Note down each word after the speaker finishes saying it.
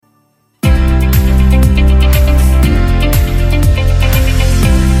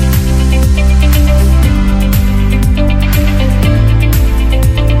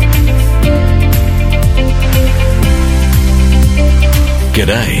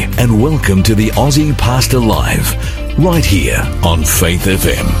G'day and welcome to the Aussie Pastor Live, right here on Faith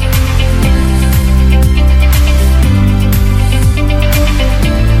FM.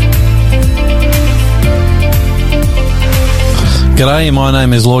 G'day, my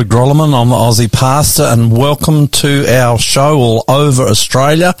name is Lloyd Grolleman. I'm the Aussie Pastor, and welcome to our show all over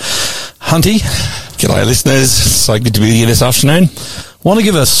Australia. Hunty. G'day, listeners. So good to be with you this afternoon. Want to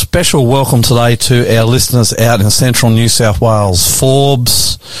give a special welcome today to our listeners out in central New South Wales.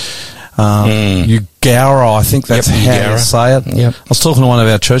 Forbes, Eugowra, I think that's how you say it. Yep. I was talking to one of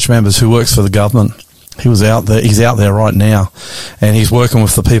our church members who works for the government. He was out there. He's out there right now, and he's working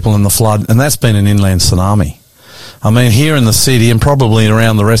with the people in the flood, and that's been an inland tsunami. I mean, here in the city and probably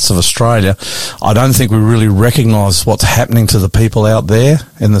around the rest of Australia, I don't think we really recognise what's happening to the people out there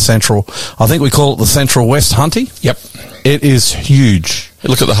in the central. I think we call it the Central West, Hunty. Yep. It is huge.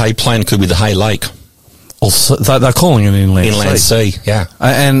 Look at the Hay Plain, could be the Hay Lake. Also, they're calling it inland sea. Yeah.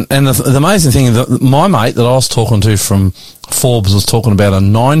 And the amazing thing, my mate that I was talking to from Forbes was talking about a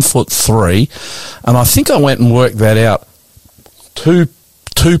 9'3", and I think I went and worked that out.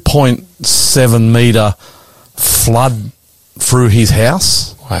 2.7 metre flood through his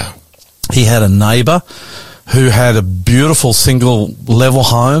house. Wow. He had a neighbour who had a beautiful single level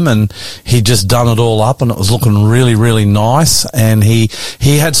home, and he'd just done it all up, and it was looking really, really nice. And he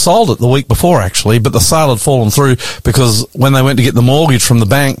had sold it the week before, actually, but the sale had fallen through because when they went to get the mortgage from the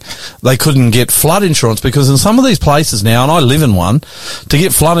bank, they couldn't get flood insurance, because in some of these places now, and I live in one, to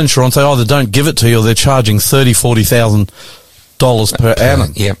get flood insurance, they either don't give it to you or they're charging $30,000-$40,000 per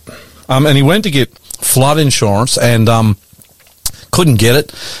annum. Yep. And he went to get flood insurance and couldn't get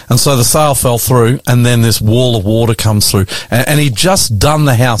it, and so the sale fell through, and then this wall of water comes through, and he'd just done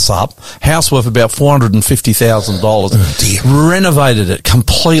the house up, house worth about $450,000, renovated it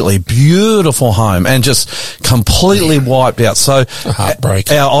completely, beautiful home, and just completely wiped out. So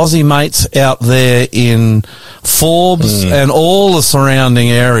heartbreak. Our Aussie mates out there in Forbes and all the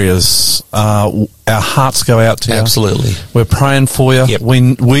surrounding areas, our hearts go out to you. Absolutely. We're praying for you. Yep.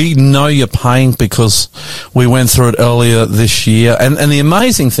 We know your pain because we went through it earlier this year. And the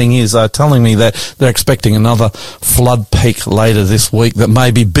amazing thing is they're telling me that they're expecting another flood peak later this week that may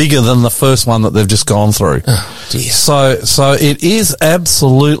be bigger than the first one that they've just gone through. Oh, dear. So it is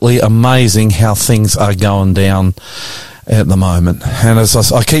absolutely amazing how things are going down at the moment. And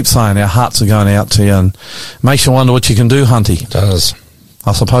as I keep saying, our hearts are going out to you, and makes you wonder what you can do, Hunty. It does.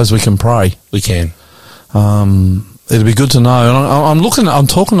 I suppose we can pray. We can. It'd be good to know. And I'm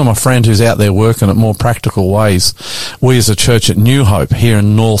talking to my friend who's out there working at more practical ways. We as a church at New Hope here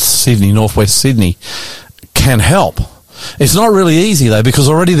in northwest Sydney, can help. It's not really easy though, because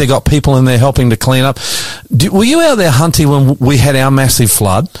already they got people in there helping to clean up. Were you out there, Hunty, when we had our massive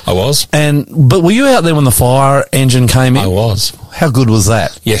flood? I was. But were you out there when the fire engine came in? I was. How good was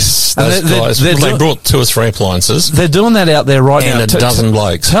that? Yes. Those guys, they brought 2 or 3 appliances. They're doing that out there right now. And a dozen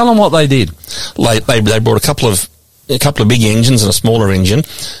blokes. Tell them what they did. They brought a couple of big engines and a smaller engine.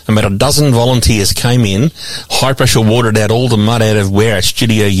 About a dozen volunteers came in, high pressure watered out all the mud out of where our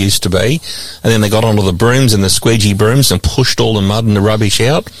studio used to be, and then they got onto the brooms and the squeegee brooms and pushed all the mud and the rubbish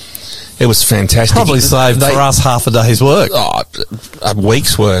out. It was fantastic. Probably saved for us half a day's work. Oh, a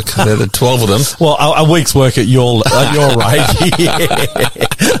week's work. There were 12 of them. Well, a week's work at your rate. Yeah.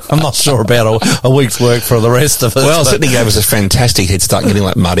 I'm not sure about a week's work for the rest of us. Well, Sydney gave us a fantastic head start getting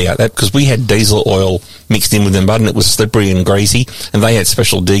that mud out, because we had diesel oil mixed in with the mud and it was slippery and greasy, and they had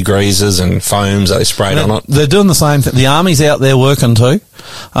special degreasers and foams that they sprayed on it. They're doing the same thing. The Army's out there working too,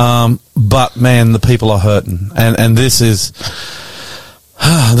 but man, the people are hurting, and this is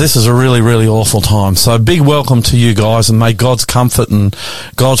a really, really awful time. So big welcome to you guys, and may God's comfort and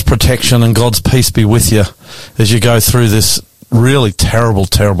God's protection and God's peace be with you as you go through this really terrible,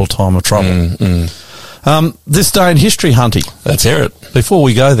 terrible time of trouble. This day in history, Hunty. Let's hear it. Before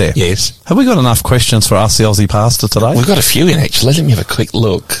we go there. Yes. Have we got enough questions for us, the Aussie Pastor, today? We've got a few in, actually. Let me have a quick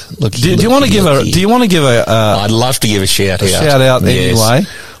look. Do you want to give a I'd love to give a shout out. Shout out anyway.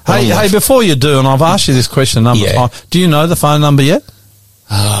 Hey, before you do, and I've asked you this question a number of times, do you know the phone number yet?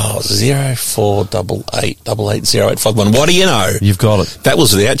 0488880851. What do you know? You've got it. That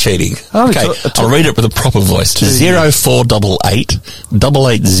was without cheating. Okay, I'll read it with a proper voice.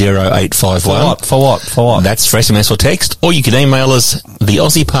 0488880851. For what? That's for SMS or text, or you can email us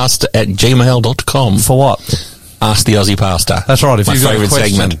theaussiepastor@gmail.com. For what? Ask the Aussie Pastor. That's right. If My you've got a favourite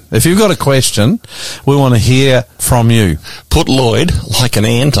question, segment. if you've got a question, we want to hear from you. Put Lloyd like an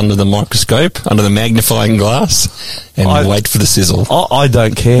ant under the microscope, under the magnifying glass, and wait for the sizzle. I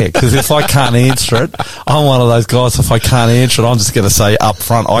don't care, because if I can't answer it, I'm one of those guys, if I can't answer it, I'm just going to say up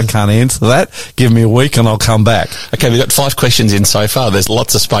front, I can't answer that. Give me a week and I'll come back. Okay, we've got 5 questions in so far. There's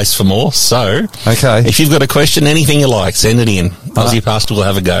lots of space for more. So, okay, if you've got a question, anything you like, send it in. Aussie Pastor will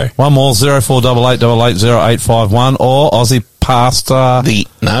have a go. One more, 0488880851 or Aussie Pastor.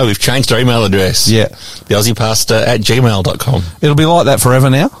 No, we've changed our email address. Yeah. The Aussie Pastor at gmail.com. It'll be like that forever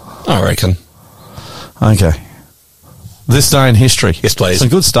now? I reckon. Okay. This day in history. Yes, please. Some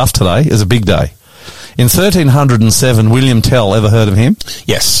good stuff today. It's a big day. In 1307, William Tell, ever heard of him?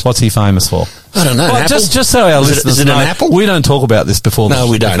 Yes. What's he famous for? I don't know. Well, just so our listeners is it know, an apple? we don't talk about this before.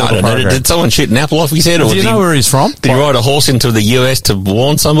 No, we don't. I don't know. Did someone shoot an apple off his head? Or do you know where he's from? Did he ride a horse into the US to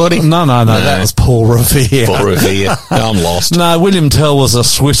warn somebody? No. That was Paul Revere. Paul Revere. No, I'm lost. No, William Tell was a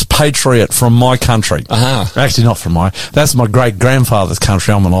Swiss patriot from my country. Actually, not from that's my great-grandfather's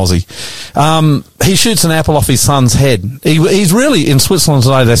country. I'm an Aussie. He shoots an apple off his son's head. He's really, in Switzerland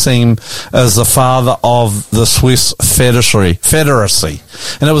today, they see him as the father of the Swiss Federacy.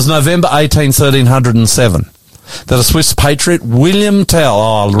 And it was November 1307. That a Swiss patriot, William Tell,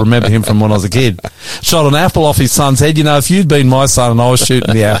 I'll remember him from when I was a kid, shot an apple off his son's head. You know, if you'd been my son and I was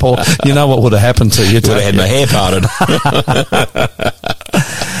shooting the apple, you know what would have happened to you. You would have had my hair parted.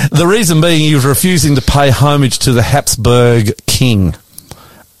 The reason being he was refusing to pay homage to the Habsburg king.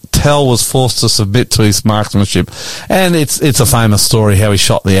 Tell was forced to submit to his marksmanship, and it's a famous story how he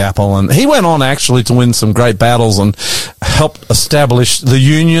shot the apple, and he went on actually to win some great battles and helped establish the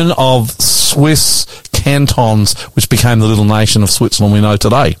Union of Swiss Cantons, which became the little nation of Switzerland we know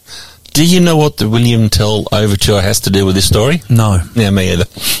today. Do you know what the William Tell overture has to do with this story? No. Yeah, me either.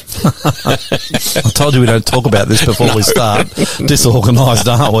 I told you we don't talk about this before we start. Disorganised,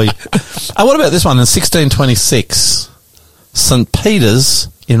 aren't we? What about this one? In 1626, St. Peter's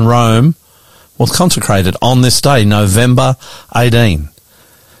in Rome was consecrated on this day, November 18, in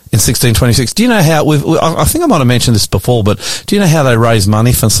 1626. Do you know how, I think I might have mentioned this before, but do you know how they raise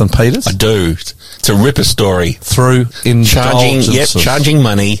money for St. Peter's? I do. It's a ripper story. Through indulgences. Charging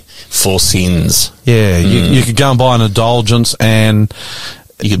money for sins. Yeah, you could go and buy an indulgence and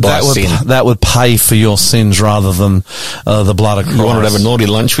you could buy sin. That would pay for your sins rather than the blood of Christ. You wanted to have a naughty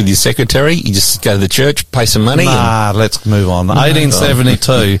lunch with your secretary, you just go to the church, pay some money. Let's move on.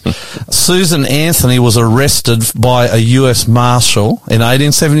 1872, Susan Anthony was arrested by a U.S. Marshal in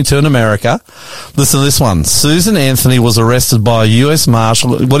 1872 in America. Listen to this one. Susan Anthony was arrested by a U.S.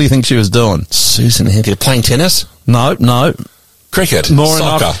 Marshal. What do you think she was doing? Susan Anthony, playing tennis? No. Cricket? Soccer?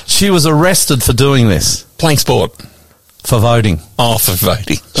 Enough, she was arrested for doing this. Playing sport? For voting. Oh, for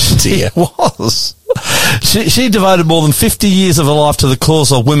voting. She was. She devoted more than 50 years of her life to the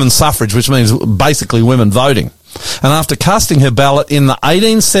cause of women's suffrage, which means basically women voting. And after casting her ballot in the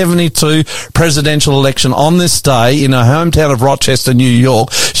 1872 presidential election on this day in her hometown of Rochester, New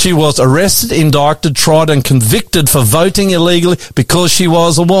York, she was arrested, indicted, tried and convicted for voting illegally because she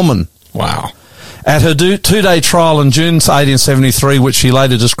was a woman. Wow. At her two-day trial in June 1873, which she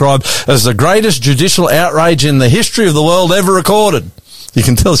later described as the greatest judicial outrage in the history of the world ever recorded. You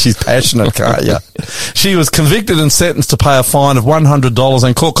can tell she's passionate, can't you? She was convicted and sentenced to pay a fine of $100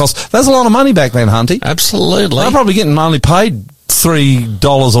 and court costs. That's a lot of money back then, Hunty. Absolutely. They're probably getting only paid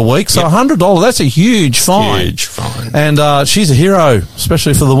 $3 a week, so $100, that's a huge fine. Huge fine. And she's a hero,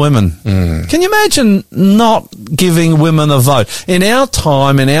 especially for the women. Can you imagine not giving women a vote? In our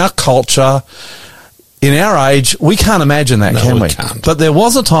time, in our culture, in our age, we can't imagine that, can we? Can't. But there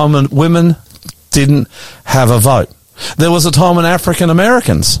was a time when women didn't have a vote. There was a time when African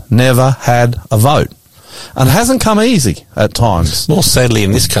Americans never had a vote. And it hasn't come easy at times. More sadly,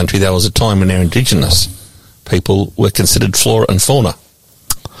 in this country, there was a time when our Indigenous people were considered flora and fauna.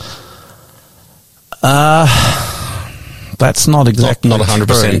 That's not exactly not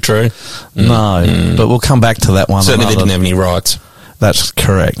 100% true. No, but we'll come back to that one. Certainly they didn't have any rights. That's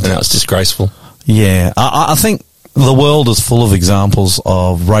correct. And that was disgraceful. Yeah, I think the world is full of examples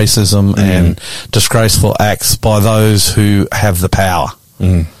of racism and disgraceful acts by those who have the power.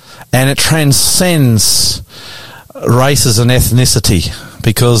 And it transcends races and ethnicity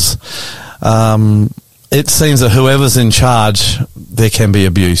because it seems that whoever's in charge, there can be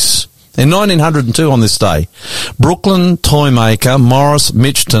abuse. In 1902 on this day, Brooklyn toy maker Morris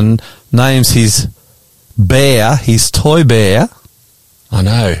Mitchton names his toy bear. I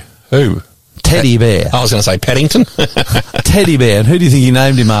know. Who? Teddy Bear. I was going to say Paddington. Teddy Bear. And who do you think he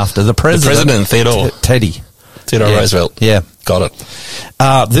named him after? The president. Theodore. Teddy. Theodore Roosevelt. Yeah. Got it.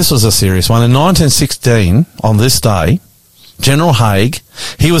 This was a serious one. In 1916, on this day, General Haig,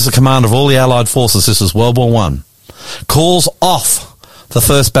 he was the commander of all the Allied forces. This is World War One. Calls off the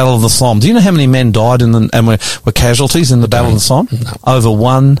first Battle of the Somme. Do you know how many men died and were casualties in the Battle of the Somme? No. Over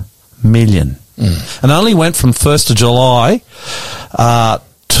 1 million. And only went from 1st of July to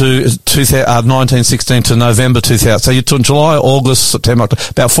 1916 to November 2000. So you took July, August, September, October,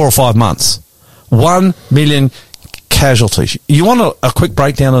 about 4 or 5 months. 1 million casualties. You want a quick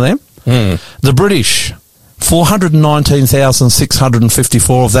breakdown of them? The British,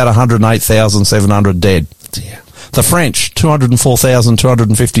 419,654, of that 108,700 dead. Yeah. The French,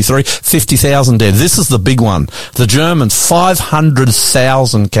 204,253, 50,000 dead. This is the big one. The Germans,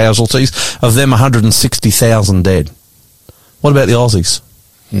 500,000 casualties, of them 160,000 dead. What about the Aussies?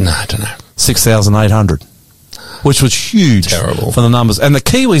 No, I don't know. 6,800. Which was huge. Terrible. For the numbers. And the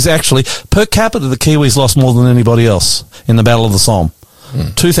Kiwis actually, per capita, the Kiwis lost more than anybody else in the Battle of the Somme.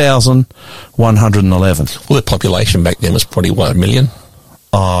 2,111. Well, the population back then was probably, 1 million?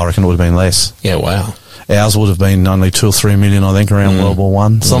 Oh, I reckon it would have been less. Yeah, wow. Ours would have been only 2 or 3 million, I think, around World War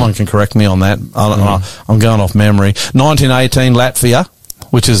One. Someone can correct me on that. I don't know. I'm going off memory. 1918, Latvia,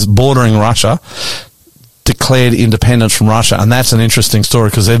 which is bordering Russia, declared independence from Russia, and that's an interesting story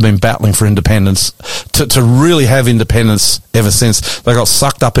because they've been battling for independence to really have independence ever since. They got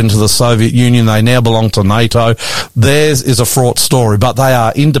sucked up into the Soviet Union. They now belong to NATO. Theirs is a fraught story, but they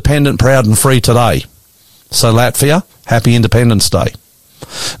are independent, proud and free today. So Latvia, happy Independence Day.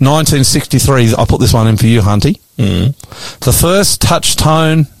 1963, I'll put this one in for you, Hunty. The first touch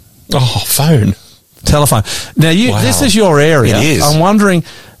tone phone. telephone. Now, this is your area. It is. I'm wondering,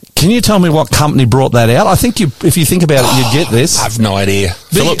 can you tell me what company brought that out? I think if you think about it, you'd get this. I have no idea.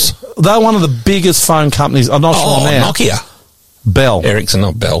 Philips? They're one of the biggest phone companies. I'm not sure now. Nokia. Bell. Ericsson,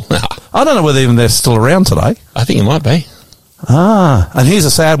 not Bell. I don't know whether even they're still around today. I think it might be. And here's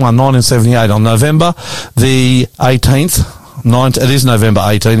a sad one, 1978, on November the 18th. It is November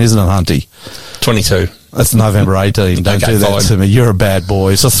 18, isn't it, Hunty? 22. That's November 18. Don't Okay, do that fine. to me. You're a bad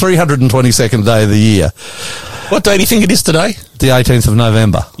boy. It's the 322nd day of the year. What day do you think it is today? The 18th of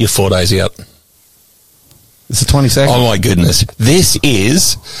November. You're 4 days out. It's the 22nd. Oh my goodness. This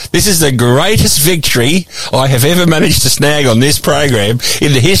is the greatest victory I have ever managed to snag on this program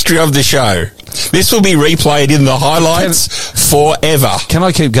in the history of the show. This will be replayed in the highlights forever. Can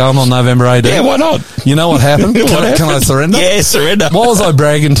I keep going on November 18th? Yeah, why not? You know what happened? What Can I happened? surrender? Yeah, surrender. What was I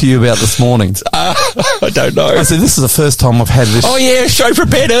bragging to you about this morning? I don't know. I said, this is the first time I've had this. Oh yeah, show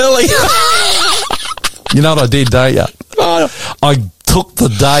prepared early. You know what I did, don't you? I took the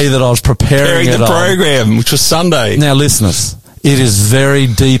day that I was preparing the it on. program, which was Sunday. Now, listeners, it is very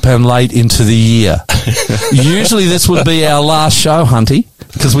deep and late into the year. Usually this would be our last show, Hunty,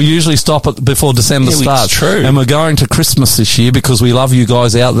 because we usually stop it before December starts. It's true. And we're going to Christmas this year because we love you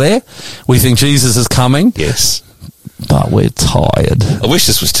guys out there. We think Jesus is coming. Yes. But we're tired. I wish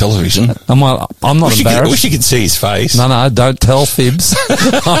this was television. I'm not embarrassed. I wish you could see his face. No, don't tell fibs.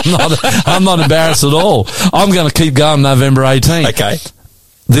 I'm not embarrassed at all. I'm going to keep going November 18th. Okay.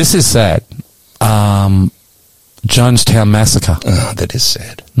 This is sad. Jonestown Massacre. Oh, that is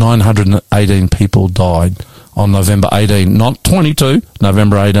sad. 918 people died on November 18. Not 22,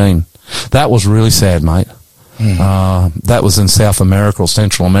 November 18. That was really sad, mate. That was in South America or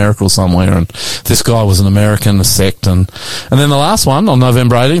Central America or somewhere, and this guy was an American, a sect, and then the last one on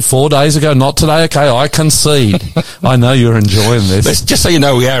November 18, 4 days ago, not today, okay, I concede. I know you're enjoying this. Just so you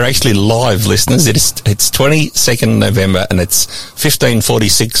know, we are actually live, listeners. It's 22nd November, and it's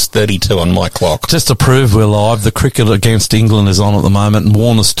 15:46:32 on my clock. Just to prove we're live, the cricket against England is on at the moment, and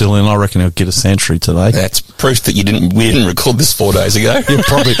Warner's still in. I reckon he'll get a century today. That's proof that we didn't record this 4 days ago.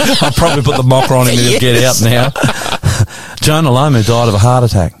 I'll probably put the mocker on him and he'll get out now. Jonah Lomu died of a heart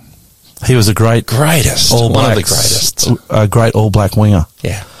attack. He was a greatest, one of the greatest, a great All Black winger.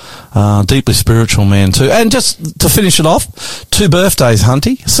 Yeah, deeply spiritual man too. And just to finish it off, 2 birthdays,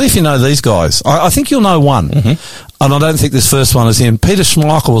 Hunty. See if you know these guys. I think you'll know one, and I don't think this first one is him. Peter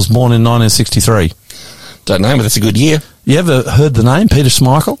Schmeichel was born in 1963. Don't know, but that's a good year. You ever heard the name Peter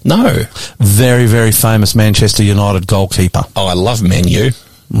Schmeichel? No. Very, very famous Manchester United goalkeeper. Oh, I love Man U.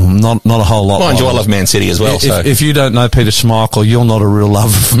 Not a whole lot. Mind you, I love Man City as well. If you don't know Peter Schmeichel, you're not a real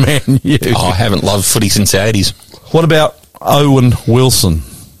lover of Man U. Oh, I haven't loved footy since the 80s. What about Owen Wilson?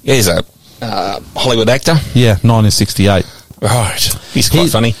 Yeah, he's a Hollywood actor. Yeah, 1968. Right. He's quite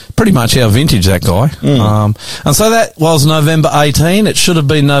funny. Pretty much our vintage, that guy. And so that was November 18. It should have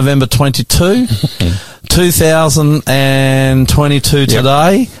been November 22. 2022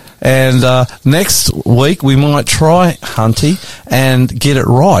 today. And next week we might try, Hunty, and get it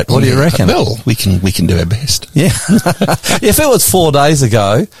right. What do you reckon? Well, we can do our best. Yeah. If it was 4 days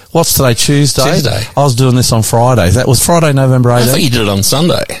ago, what's today, Tuesday? Tuesday. I was doing this on Friday. That was Friday, November 18th. I thought you did it on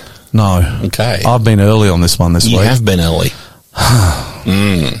Sunday. No. Okay. I've been early on this one this week. You have been early.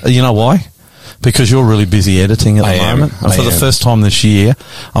 You know why? Because you're really busy editing at the moment. And for the first time this year,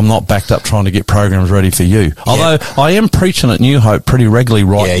 I'm not backed up trying to get programs ready for you. Although I am preaching at New Hope pretty regularly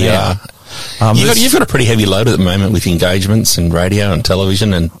now. You've got a pretty heavy load at the moment with engagements and radio and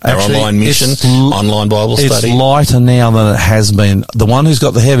television and our online mission, online Bible study. It's lighter now than it has been. The one who's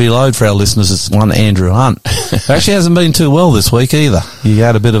got the heavy load for our listeners is one Andrew Hunt. Actually hasn't been too well this week either. You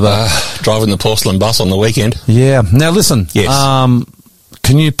had a bit of a... driving the porcelain bus on the weekend. Yeah. Now listen. Yes.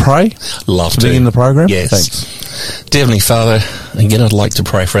 Can you pray? Love to. Begin the program? Yes. Thanks. Dear Heavenly Father, again I'd like to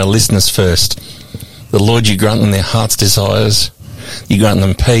pray for our listeners first. The Lord, you grant them their heart's desires. You grant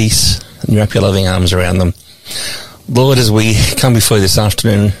them peace. And you wrap your loving arms around them. Lord, as we come before you this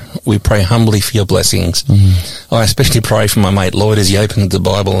afternoon, we pray humbly for your blessings. I especially pray for my mate Lloyd as he opens the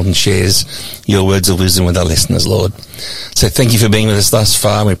Bible and shares your words of wisdom with our listeners, Lord. So thank you for being with us thus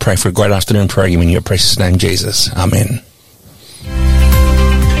far. We pray for a great afternoon program in your precious name, Jesus. Amen.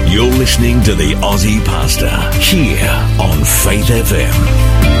 You're listening to the Aussie Pastor here on Faith FM.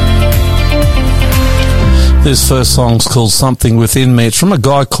 This first song's called Something Within Me. It's from a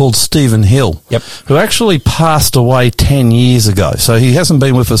guy called Stephen Hill, who actually passed away 10 years ago. So he hasn't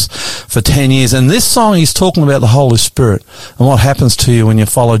been with us for 10 years. And this song, he's talking about the Holy Spirit and what happens to you when you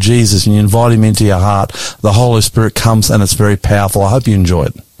follow Jesus and you invite him into your heart. The Holy Spirit comes and it's very powerful. I hope you enjoy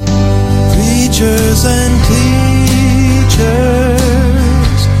it. Preachers and teachers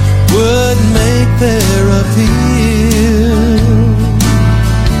would make their appeal,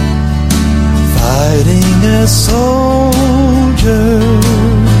 fighting as soldiers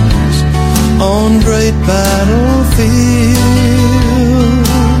on great battlefields.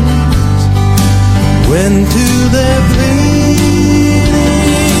 When to their pleading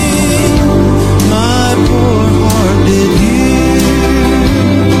my poor heart did hear,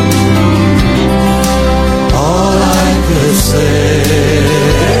 all I could say,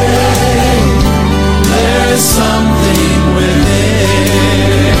 there's something within,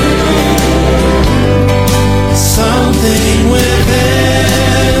 something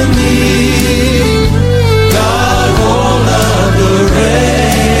within me, got hold of the rein,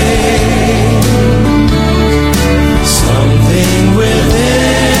 something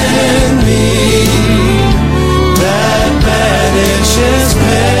within me that banishes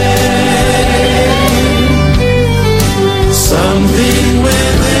pain, something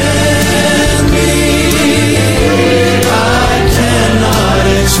within me I cannot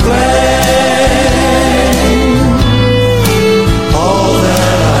explain.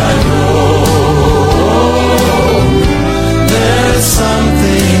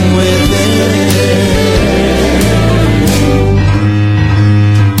 Something within.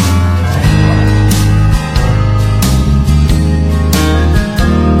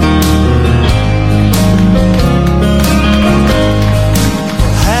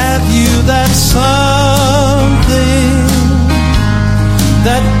 Have you that something,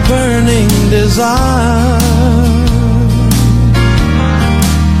 that burning desire?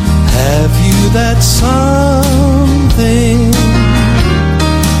 Have you that something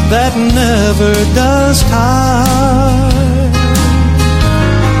that never does tire?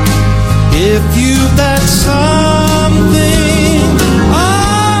 If you've that something,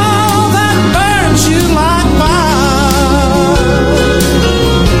 oh, that burns you like fire,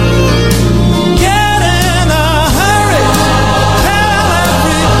 get in a hurry, tell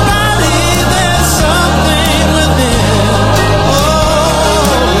everybody there's something within.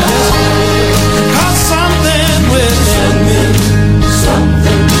 Oh, yes, 'cause something within me,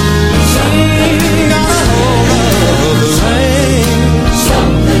 something got hold of the rain,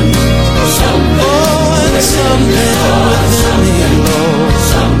 something, oh, and something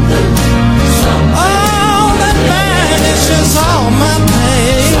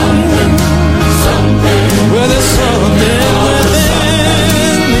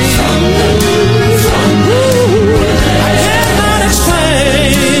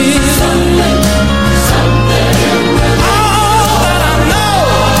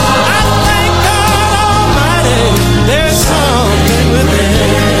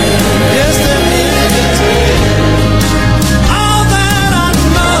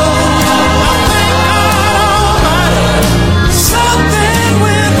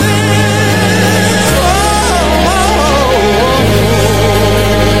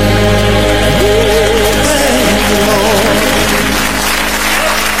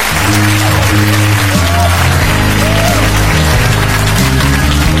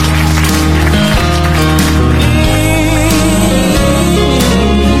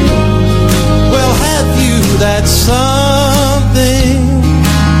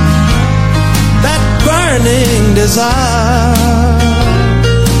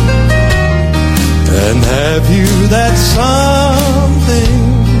of you, that's something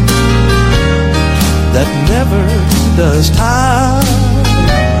that never does tire.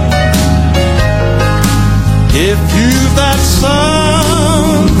 If you've got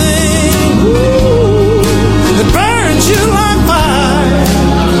something that burns you like fire,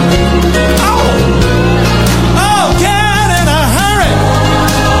 oh, get in a hurry,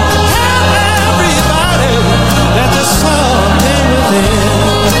 tell everybody that there's something within.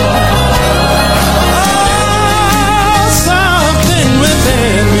 Oh, something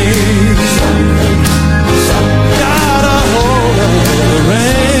within me. Got a hold of the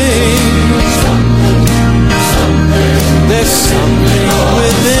reins. There's something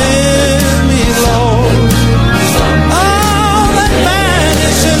within me, Lord. Oh, that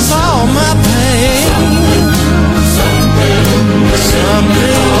banishes all my pain.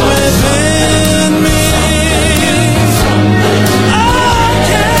 Something within me. Oh, I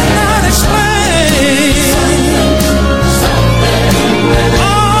cannot explain.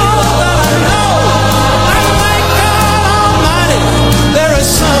 All that I know, I thank God Almighty, there is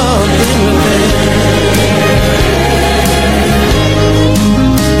something within.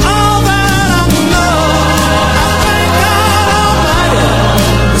 All that I know, I thank God Almighty,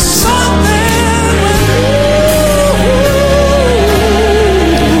 there's something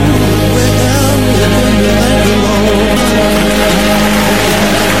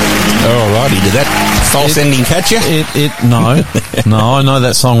Alrighty, did that false ending catch you? No, I know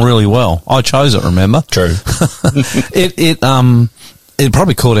that song really well. I chose it, remember? True. It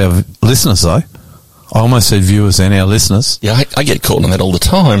probably caught our listeners though. I almost said viewers and our listeners. Yeah, I get caught on that all the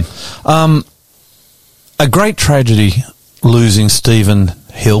time. A great tragedy losing Stephen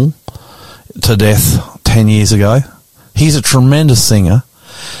Hill to death 10 years ago. He's a tremendous singer.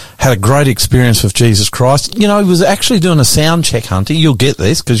 Had a great experience with Jesus Christ. You know, he was actually doing a sound check, Hunty. You'll get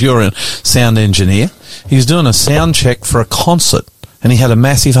this because you're a sound engineer. He was doing a sound check for a concert and he had a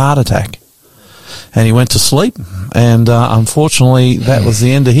massive heart attack. And he went to sleep, and unfortunately, that was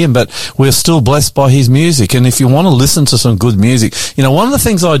the end of him. But we're still blessed by his music. And if you want to listen to some good music, you know, one of the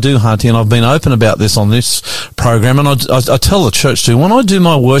things I do, Hunty, and I've been open about this on this program, and I tell the church too, when I do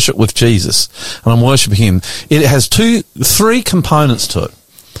my worship with Jesus, and I'm worshiping him, it has three components to it.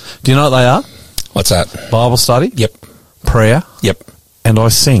 Do you know what they are? What's that? Bible study. Yep. Prayer. Yep. And I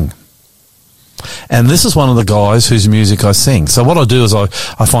sing. And this is one of the guys whose music I sing. So what I do is I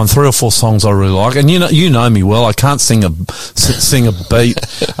find 3 or 4 songs I really like. And you know me well. I can't sing a beat.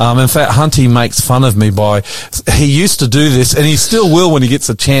 In fact, Hunty makes fun of me he used to do this, and he still will when he gets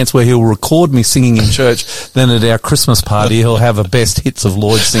a chance, where he'll record me singing in church. Then at our Christmas party, he'll have a best hits of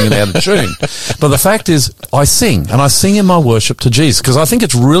Lloyd singing out of tune. But the fact is, I sing, and I sing in my worship to Jesus, because I think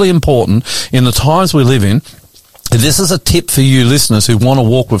it's really important in the times we live in. This is a tip for you listeners who want to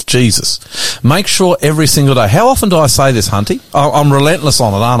walk with Jesus. Make sure every single day. How often do I say this, Hunty? I'm relentless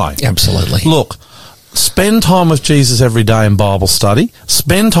on it, aren't I? Absolutely. Look, spend time with Jesus every day in Bible study.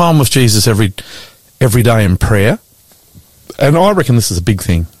 Spend time with Jesus every day in prayer. And I reckon this is a big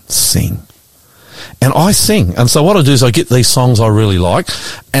thing. Sing. And I sing. And so what I do is I get these songs I really like,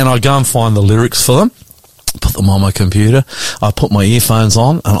 and I go and find the lyrics for them. Put them on my computer. I put my earphones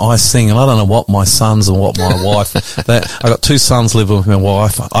on and I sing. And I don't know what my sons and what my wife. I got 2 sons living with my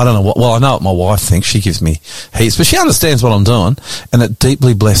wife. I don't know what. Well, I know what my wife thinks. She gives me heaps, but she understands what I'm doing, and it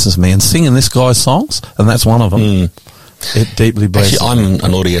deeply blesses me. And singing this guy's songs, and that's one of them. It deeply blesses. Actually, I'm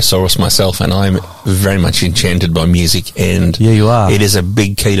an audiosaurus myself, and I'm very much enchanted by music. And yeah, you are. It is a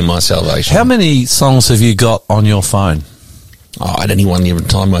big key to my salvation. How many songs have you got on your phone? At any one given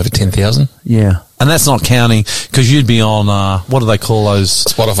time, over 10,000. Yeah. And that's not counting, because you'd be on, what do they call those?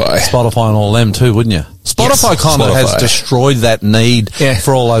 Spotify and all them too, wouldn't you? Spotify kind of has destroyed that need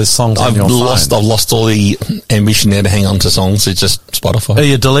for all those songs on your phone. I've lost all the ambition there to hang on to songs. It's just Spotify. Are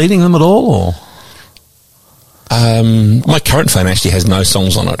you deleting them at all, or? My current phone actually has no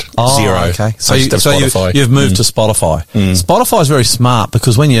songs on it. Oh, 0. Okay. So Spotify. you've moved to Spotify. Spotify is very smart,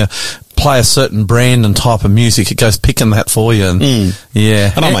 because when you play a certain brand and type of music, it goes picking that for you. And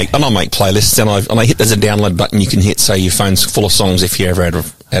yeah. And I make playlists, and I hit, there's a download button you can hit, say your phone's full of songs if you're ever out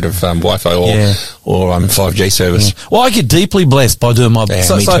of Wi-Fi or 5G service. Yeah. Well, I get deeply blessed by doing my... me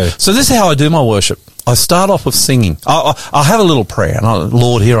too. So this is how I do my worship. I start off with singing. I'll have a little prayer, and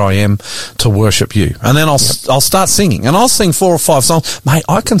Lord, here I am to worship you. And then I'll start singing, and I'll sing 4 or 5 songs. Mate,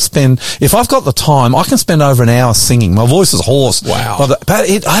 I can spend, if I've got the time, I can spend over an hour singing. My voice is hoarse. Wow. But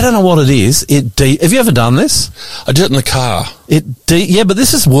I don't know what it is. Have you ever done this? I do it in the car. Yeah, but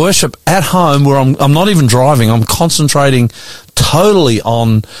this is worship at home, where I'm not even driving. I'm concentrating totally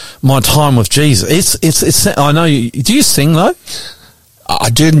on my time with Jesus. It's I know you, do you sing though? I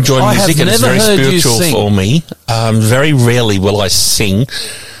do enjoy I have music, and it's never very heard you spiritual sing. for me. Very rarely will I sing.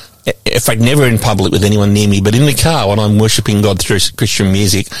 In fact, never in public with anyone near me, but in the car when I'm worshipping God through Christian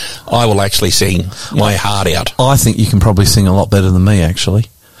music, I will actually sing my heart out. I think you can probably sing a lot better than me, actually.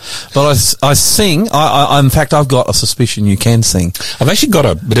 But I sing. In fact, I've got a suspicion you can sing. I've actually got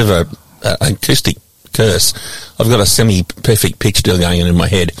a bit of an acoustic curse. I've got a semi-perfect pitch still going on in my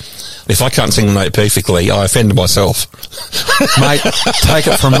head. If I can't sing the note perfectly, I offend myself. Mate, take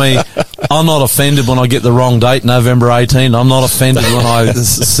it from me. I'm not offended when I get the wrong date, November 18. I'm not offended when I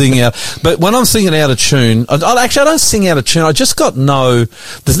sing out. But when I'm singing out of tune, I don't sing out of tune. I just got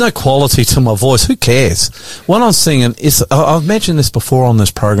there's no quality to my voice. Who cares? When I'm singing, I've mentioned this before on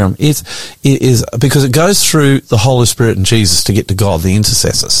this program, it is because it goes through the Holy Spirit and Jesus to get to God, the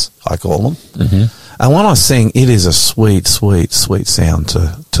intercessors, I call them. Mm-hmm. And when I sing, it is a sweet, sweet, sweet sound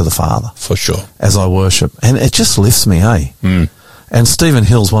to the Father. For sure. As I worship. And it just lifts me, eh? Mm. And Stephen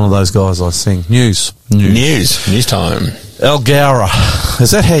Hill's one of those guys I sing. News time. Elgowra.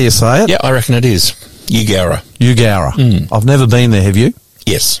 Is that how you say it? Yeah, I reckon it is. Ugowra. Mm. I've never been there, have you?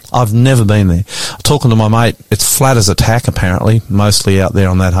 Yes. I've never been there. Talking to my mate, it's flat as a tack, apparently, mostly out there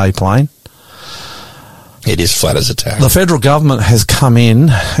on that hay plain. It is flat as a tack. The federal government has come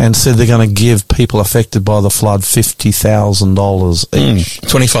in and said they're going to give people affected by the flood $50,000 each.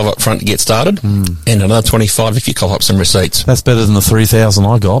 25 up front to get started, and another 25 if you cop up some receipts. That's better than the 3,000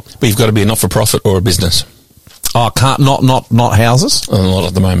 I got. But you've got to be a not-for-profit or a business. Oh, not houses? Not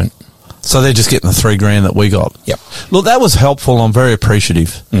at the moment. So they're just getting the $3,000 that we got. Yep. Look, that was helpful. I'm very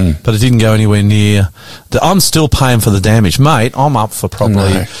appreciative, but it didn't go anywhere near. I'm still paying for the damage, mate. I'm up for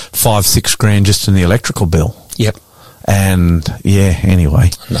probably $5-6 grand just in the electrical bill. Yep. And yeah, anyway.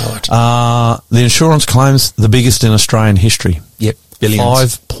 No. The insurance claims the biggest in Australian history. Yep.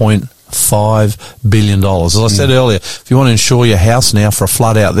 Billions. $5.5 billion. As I said earlier, if you want to insure your house now for a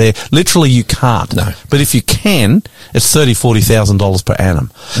flood out there, literally you can't. No. But if you can, it's $30,000-$40,000 per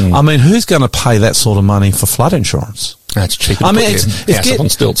annum. I mean, who's going to pay that sort of money for flood insurance? That's cheaper to put your house up on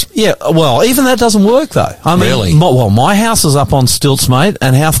stilts. Yeah, well, even that doesn't work, though. I mean, really? My house is up on stilts, mate,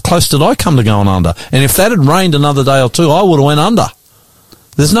 and how close did I come to going under? And if that had rained another day or two, I would have went under.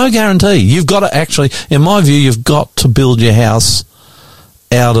 There's no guarantee. You've got to actually, in my view, you've got to build your house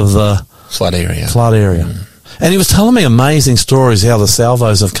out of the flood area. And he was telling me amazing stories how the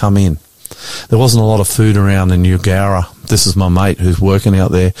salvos have come in. There wasn't a lot of food around in Ugowra. This is my mate who's working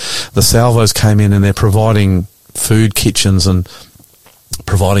out there. The salvos came in and they're providing food kitchens and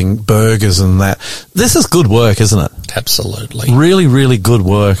providing burgers and that. This is good work, isn't it? Absolutely. Really, really good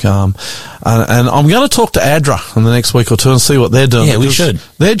work. And I'm going to talk to ADRA in the next week or two and see what they're doing. Yeah, we should.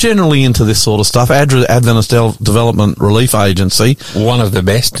 They're generally into this sort of stuff. ADRA, Adventist Development Relief Agency. One of the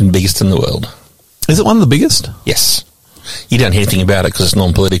best and biggest in the world. Is it one of the biggest? Yes. You don't hear anything about it because it's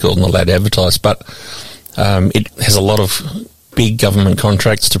non-political and not allowed to advertise, but it has a lot of big government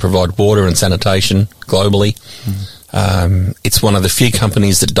contracts to provide water and sanitation globally. It's one of the few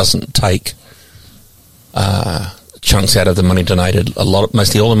companies that doesn't take chunks out of the money donated.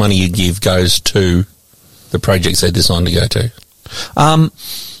 Mostly all the money you give goes to the projects they're designed to go to.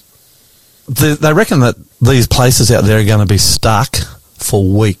 They reckon that these places out there are going to be stuck for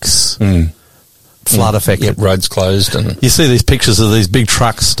weeks. Flood affected. Yep, roads closed. And you see these pictures of these big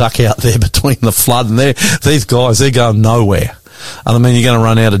trucks stuck out there between the flood, and these guys, they're going nowhere. And I mean, you're going to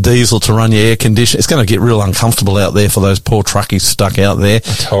run out of diesel to run your air conditioner. It's going to get real uncomfortable out there for those poor truckies stuck out there.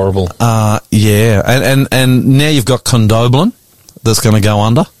 It's horrible. Yeah. And now you've got Condobolin that's going to go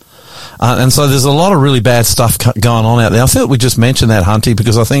under. And so there's a lot of really bad stuff going on out there. I thought we just mentioned that, Hunty,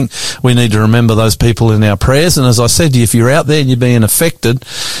 because I think we need to remember those people in our prayers. And as I said to you, if you're out there and you're being affected,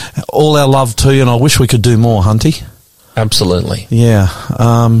 all our love to you, and I wish we could do more, Hunty. Absolutely. Yeah.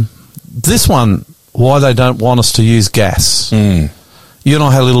 This one, why they don't want us to use gas. You and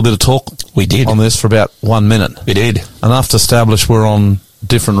I had a little bit of talk. We did. On this for about 1 minute. We did. Enough to establish we're on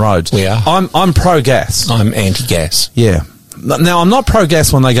different roads. We are. I'm pro-gas. I'm anti-gas. Yeah. Now, I'm not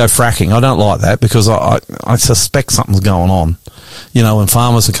pro-gas when they go fracking. I don't like that because I suspect something's going on. You know, when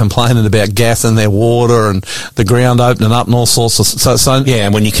farmers are complaining about gas in their water and the ground opening up and all sorts of... So yeah,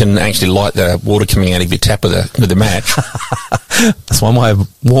 and when you can actually light the water coming out of your tap with a match. That's one way of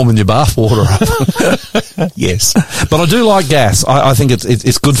warming your bath water up. Yes. But I do like gas. I think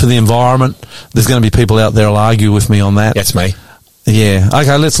it's good for the environment. There's going to be people out there who'll argue with me on that. That's me. Yeah.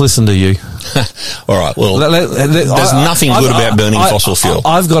 Okay, let's listen to you. All right. Well, there's nothing good about burning fossil fuel.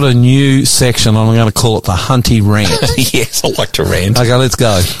 I've got a new section, and I'm going to call it the Hunty Rant. Yes, I like to rant. Okay, let's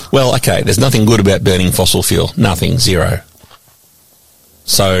go. Well, okay, there's nothing good about burning fossil fuel. Nothing. Zero.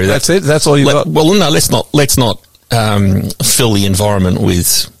 So that's it? That's all you've got? Well, no, let's not fill the environment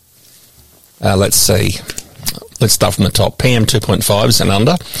with, let's see, let's start from the top, PM 2.5s and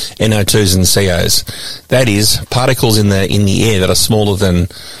under, NO2s and COs. That is particles in the air that are smaller than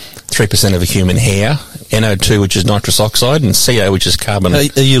 3% of a human hair, NO2, which is nitrous oxide, and CO, which is carbon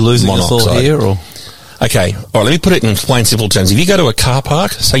monoxide. Are you losing us all here, or? Okay, all right, let me put it in plain simple terms. If you go to a car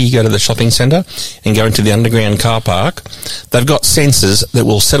park, say you go to the shopping centre and go into the underground car park, they've got sensors that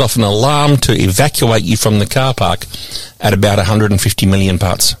will set off an alarm to evacuate you from the car park at about 150 million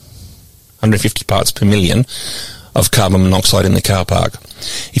parts, 150 parts per million of carbon monoxide in the car park.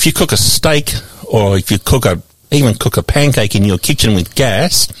 If you cook a steak, or if you even cook a pancake in your kitchen with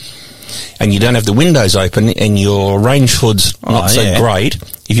gas, and you don't have the windows open and your range hood's not so great,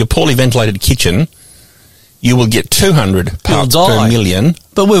 if you're poorly ventilated kitchen, you will get 200 parts per million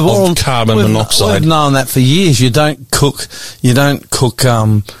but of carbon monoxide. We've known that for years. You don't cook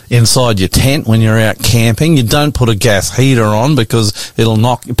inside your tent when you're out camping. You don't put a gas heater on because it'll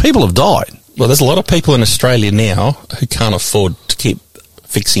knock. People have died. Well, there's a lot of people in Australia now who can't afford to keep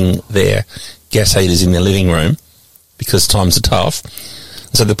fixing their gas heaters in their living room because times are tough.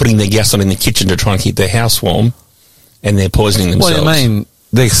 So they're putting their gas on in the kitchen to try and keep their house warm, and they're poisoning themselves. What do you mean?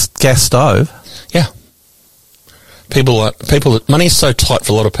 The gas stove? Yeah. Money is so tight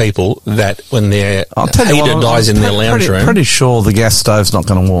for a lot of people that when their heater dies in their lounge room. Pretty sure the gas stove's not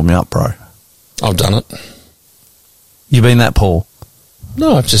going to warm you up, bro. I've done it. You been that poor?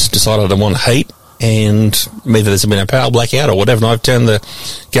 No, I've just decided I want heat, and either there's been a power blackout or whatever, and I've turned the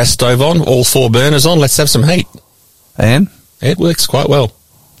gas stove on, all 4 burners on, let's have some heat. And? It works quite well.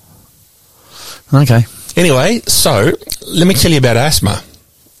 Okay. Anyway, so let me tell you about asthma.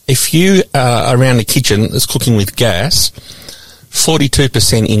 If you are around a kitchen that's cooking with gas,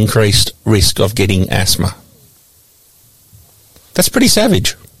 42% increased risk of getting asthma. That's pretty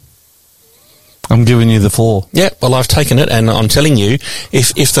savage. I'm giving you the floor. Yeah, well, I've taken it, and I'm telling you,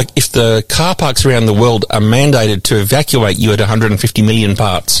 if the car parks around the world are mandated to evacuate you at 150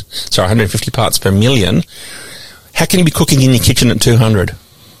 parts per million, how can you be cooking in your kitchen at 200?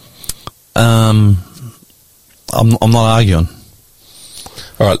 I'm not arguing.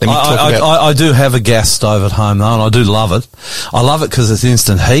 All right, let me talk about... I do have a gas stove at home, though, and I do love it. I love it because it's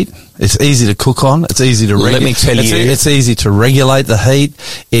instant heat. It's easy to cook on. It's easy to regulate. Let me tell you... It's easy to regulate the heat.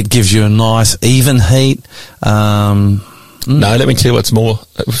 It gives you a nice, even heat. No, let me tell you what's more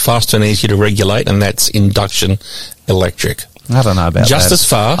faster and easier to regulate, and that's induction electric. I don't know about that. Just as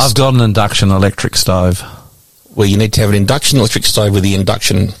fast... I've got an induction electric stove. Well, you need to have an induction electric stove with the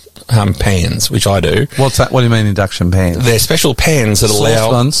induction pans, which I do. What's that? What do you mean induction pans? They're special pans that allow...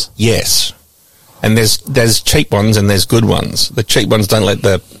 Sauce ones? Yes. And there's cheap ones and there's good ones. The cheap ones don't let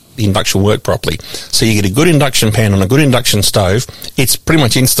the induction work properly. So you get a good induction pan on a good induction stove. It's pretty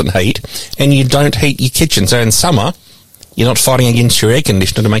much instant heat, and you don't heat your kitchen. So in summer, you're not fighting against your air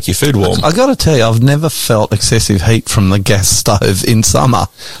conditioner to make your food warm. I got to tell you, I've never felt excessive heat from the gas stove in summer.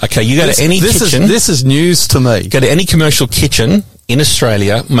 Okay, you go to any kitchen... This is news to me. Go to any commercial kitchen in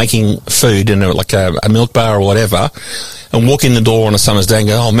Australia making food in a milk bar or whatever, and walk in the door on a summer's day and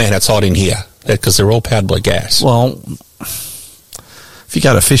go, oh man, it's hot in here, because they're all powered by gas. Well, if you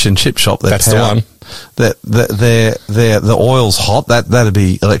go to a fish and chip shop, that's the one. The oil's hot. That'd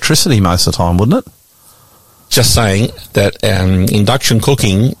be electricity most of the time, wouldn't it? Just saying that induction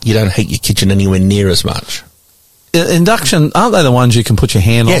cooking, you don't heat your kitchen anywhere near as much. Induction, aren't they the ones you can put your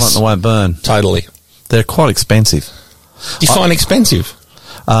hand on it and it won't burn? Totally. They're quite expensive. Do you find expensive?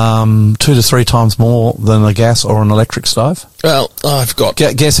 2 to 3 times more than a gas or an electric stove. Well, I've got...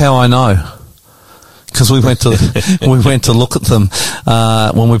 Guess how I know? Because we went to look at them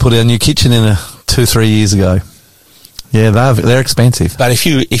when we put our new kitchen in 2-3 years ago. Yeah, they're expensive. But if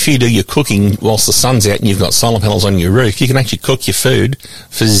you do your cooking whilst the sun's out and you've got solar panels on your roof, you can actually cook your food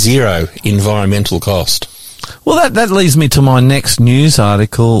for 0 environmental cost. Well, that leads me to my next news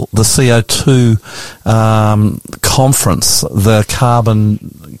article, the CO2 conference, the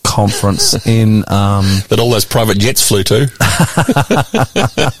carbon conference in... that all those private jets flew to.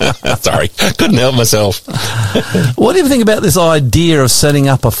 Sorry, couldn't help myself. What do you think about this idea of setting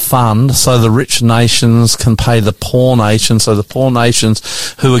up a fund so the rich nations can pay the poor nations, so the poor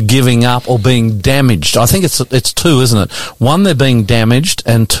nations who are giving up or being damaged? I think it's 2, isn't it? 1, they're being damaged,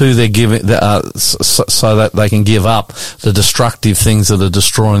 and 2, they're giving so that they can give up the destructive things that are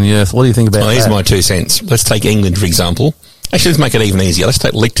destroying the earth. What do you think about that? Here's my 2 cents. Let's take England, for example. Actually, let's make it even easier. Let's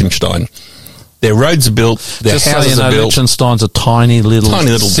take Liechtenstein. Their roads are built, their houses are built. Liechtenstein's a tiny little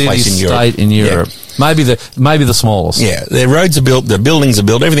place in Europe. Yeah. Maybe the smallest. Yeah, their roads are built, their buildings are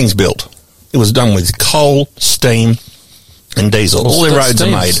built, everything's built. It was done with coal, steam, and diesel. All their roads are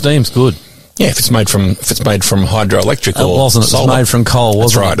made. Steam's good. Yeah, if it's made from hydroelectric It or wasn't. It was solar. made from coal,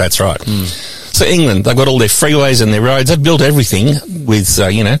 wasn't it? That's right. So England, they've got all their freeways and their roads. They've built everything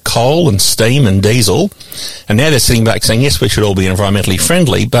with, coal and steam and diesel. And now they're sitting back saying, yes, we should all be environmentally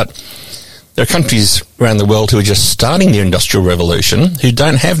friendly. But there are countries around the world who are just starting their industrial revolution, who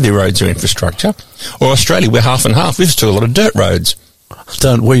don't have their roads or infrastructure. Or Australia, we're half and half. We've still got a lot of dirt roads.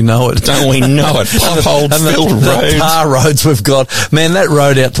 Don't we know it? Don't we know it? Pothole-filled roads. The tar roads we've got. Man, that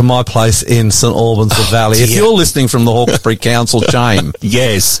road out to my place in St Albans, the Valley. Dear. If you're listening from the Hawkesbury Council, shame.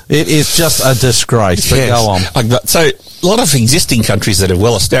 Yes. It is just a disgrace. But Yes. go on. So a lot of existing countries that are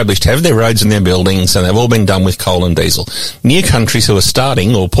well established have their roads and their buildings, and they've all been done with coal and diesel. New countries who are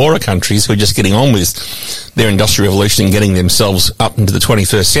starting, or poorer countries who are just getting on with their industrial revolution and getting themselves up into the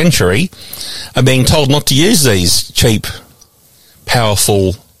 21st century, are being told not to use these cheap,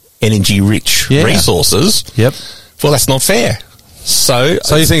 powerful, energy-rich resources. Yep. Well, that's not fair. So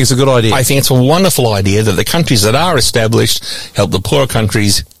you think it's a good idea? I think it's a wonderful idea that the countries that are established help the poorer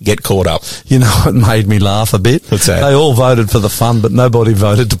countries get caught up. You know what made me laugh a bit? What's that? They all voted for the fund, but nobody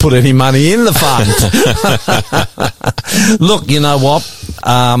voted to put any money in the fund. Look, you know what?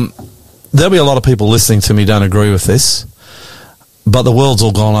 There'll be a lot of people listening to me don't agree with this, but the world's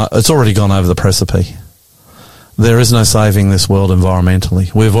it's already gone over the precipice. There is no saving this world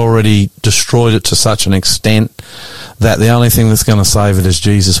environmentally. We've already destroyed it to such an extent that the only thing that's going to save it is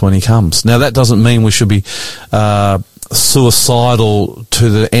Jesus when he comes. Now, that doesn't mean we should be suicidal to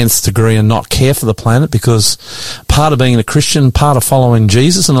the nth degree and not care for the planet, because part of being a Christian, part of following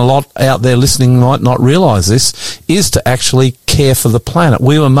Jesus, and a lot out there listening might not realise this, is to actually care for the planet.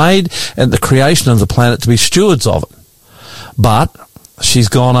 We were made at the creation of the planet to be stewards of it. But she's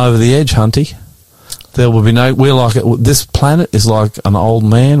gone over the edge, Hunty. There will be this planet is like an old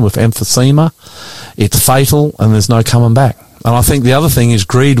man with emphysema. It's fatal and there's no coming back. And I think the other thing is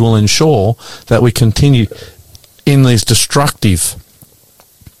greed will ensure that we continue in these destructive,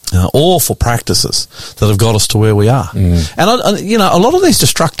 awful practices that have got us to where we are. And, a lot of these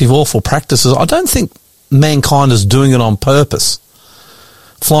destructive, awful practices, I don't think mankind is doing it on purpose.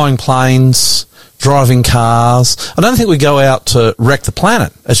 Flying planes, driving cars. I don't think we go out to wreck the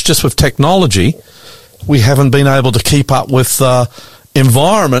planet. It's just with technology, we haven't been able to keep up with the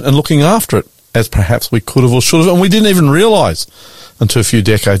environment and looking after it as perhaps we could have or should have, and we didn't even realise until a few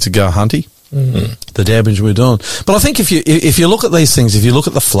decades ago, Hunty, the damage we're doing. But I think if you look at these things, if you look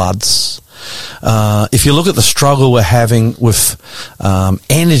at the floods, if you look at the struggle we're having with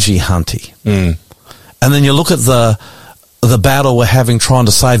energy, Hunty, and then you look at the battle we're having trying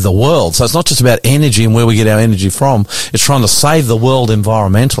to save the world. So it's not just about energy and where we get our energy from. It's trying to save the world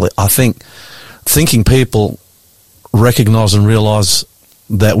environmentally. I think thinking people recognise and realise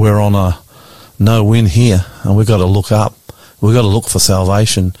that we're on a no-win here, and we've got to look up. We've got to look for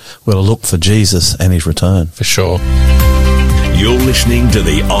salvation. We've got to look for Jesus and his return. For sure. You're listening to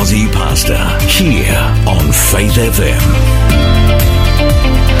the Aussie Pastor here on Faith FM.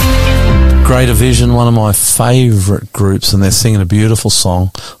 Greater Vision, one of my favourite groups, and they're singing a beautiful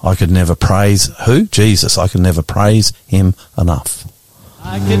song. I could never praise who? Jesus. I could never praise him enough.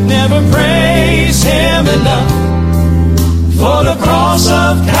 I could never praise him enough for the cross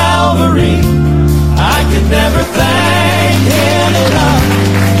of Calvary. I could never thank him enough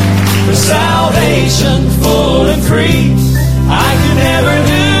for salvation full and free. I could never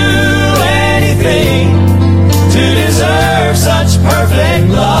do anything to deserve such perfect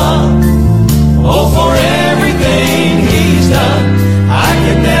love. Oh, for everything he's done, I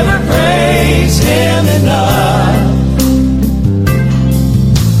could never praise him enough.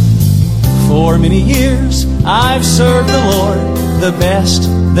 For many years I've served the Lord the best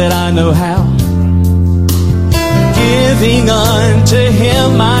that I know how, giving unto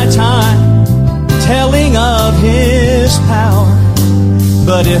him my time, telling of his power.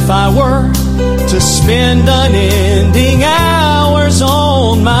 But if I were to spend unending hours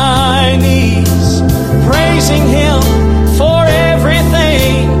on my knees, praising him for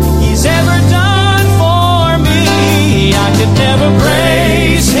everything he's ever done for me, I could never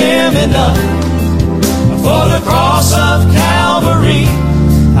praise him enough for the cross of Calvary.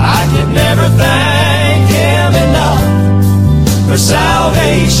 I could never thank him enough for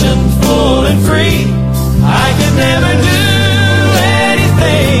salvation full and free. I could never do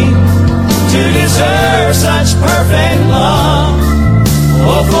anything to deserve such perfect love.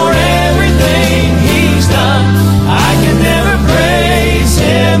 Oh, for everything he's done, I can never praise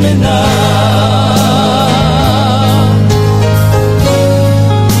him enough.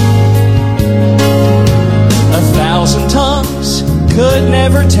 1,000 tongues could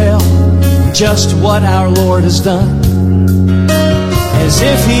never tell just what our Lord has done. As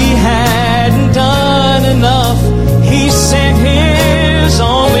if he had hadn't done enough, he sent his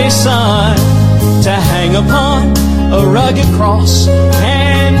only son to hang upon a rugged cross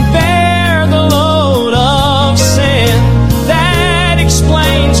and bear the load of sin. That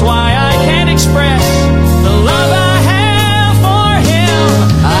explains why I can't express the love I have for him.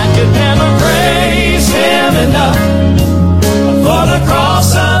 I could never praise him enough for the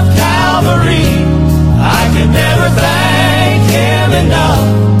cross of Calvary. I could never thank him enough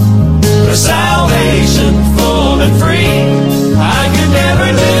for salvation full and free. I could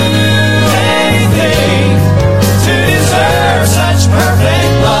never do anything to deserve such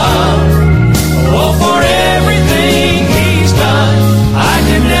perfect love. Oh, for everything he's done, I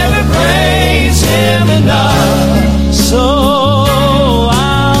could never praise him enough. So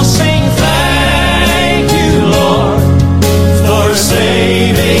I'll sing thank you, Lord, for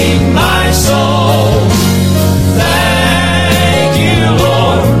saving my soul. Thank you,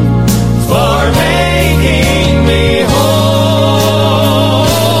 Lord, for making me whole.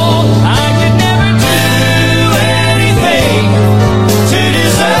 I could never do anything to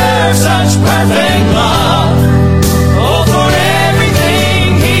deserve such perfect love. Oh, for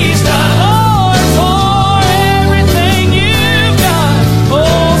everything he's done. Lord, for everything you've done.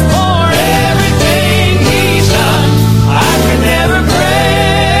 Oh, for everything he's done. I could never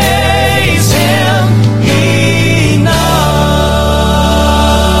praise him enough.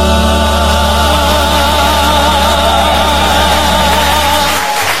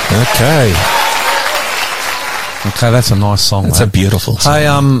 Okay. Okay, that's a nice song. That's mate. a beautiful song.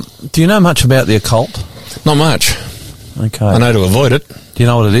 Hey, do you know much about the occult? Not much. Okay. I know to avoid it. Do you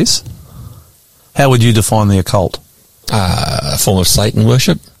know what it is? How would you define the occult? A form of Satan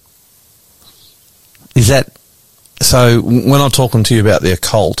worship. Is that so? When I'm talking to you about the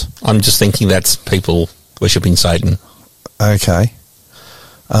occult, I'm just thinking that's people worshipping Satan. okay.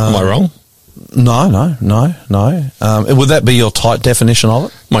 Am I wrong? No. Would that be your tight definition of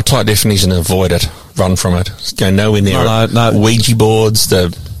it? My tight definition: avoid it, run from it, go nowhere near it. No. Ouija boards,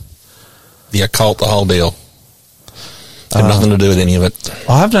 the occult, the whole deal. Have nothing to do with any of it.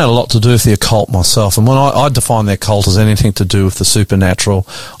 I haven't had a lot to do with the occult myself, and when I define the occult as anything to do with the supernatural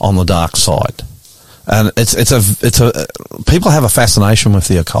on the dark side. And it's a people have a fascination with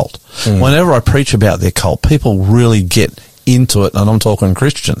the occult. Whenever I preach about the occult, people really get into it, and I'm talking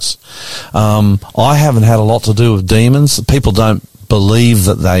Christians. I haven't had a lot to do with demons. People don't believe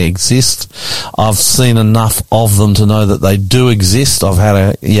that they exist. I've seen enough of them to know that they do exist. I've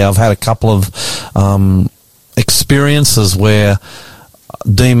had a couple of experiences where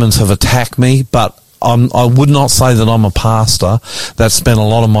demons have attacked me, but I would not say that I'm a pastor that spent a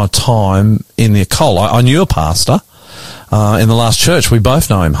lot of my time in the occult. I knew a pastor in the last church. We both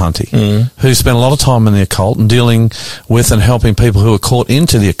know him, Hunty, who spent a lot of time in the occult and dealing with and helping people who are caught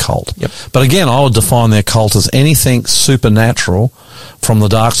into the occult. Yep. But again, I would define the occult as anything supernatural from the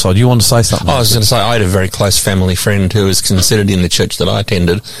dark side. You want to say something? I was going to say, I had a very close family friend who was considered in the church that I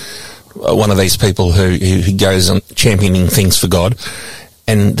attended one of these people who goes on championing things for God.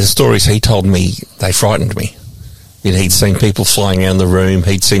 And the stories he told me, they frightened me. He'd seen people flying around the room.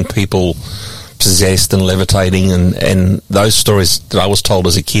 He'd seen people possessed and levitating. And those stories that I was told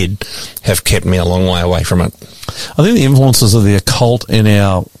as a kid have kept me a long way away from it. I think the influences of the occult in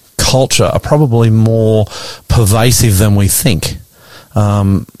our culture are probably more pervasive than we think.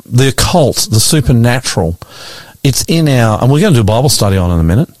 The occult, the supernatural, it's in our, and we're going to do a Bible study on it in a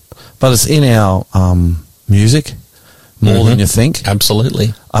minute, but it's in our music more than you think.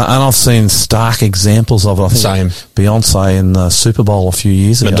 Absolutely. And I've seen stark examples of it. I think Same. Beyonce in the Super Bowl a few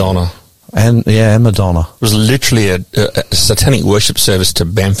years ago. Madonna. And Madonna. It was literally a satanic worship service to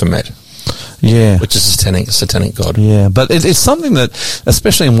Baphomet. Yeah. Which is a satanic god. Yeah, but it's something that,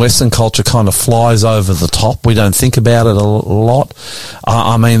 especially in Western culture, kind of flies over the top. We don't think about it a lot.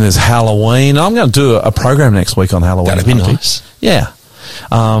 I mean, there's Halloween. I'm going to do a program next week on Halloween. That'd be nice. Yeah.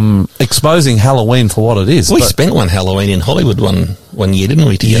 Exposing Halloween for what it is. We spent one Halloween in Hollywood one year, didn't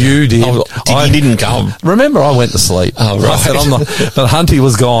we, together? You did. You didn't come. Remember, I went to sleep. Oh, right. I said, but Hunty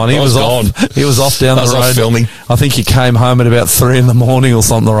was gone. He was gone. off. He was off down the road. Off filming. I think he came home at about 3 a.m. or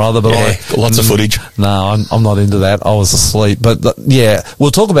something or other. But lots of footage. No, I'm not into that. I was asleep. But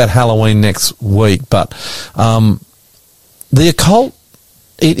we'll talk about Halloween next week. But the occult,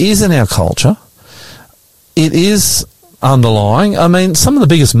 it is in our culture. It is underlying. I mean, some of the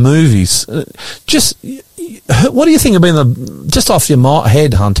biggest movies. What do you think have been just off your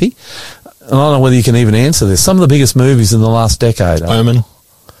head, Hunty? And I don't know whether you can even answer this. Some of the biggest movies in the last decade. Omen?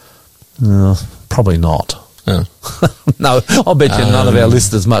 Probably not. Oh. No, I'll bet you none of our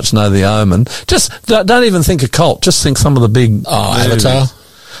listeners much know The Omen. Just don't even think occult. Just think some of the big movies. Avatar?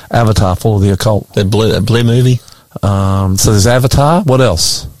 Avatar, full of the occult. That Blue movie. So there's Avatar. What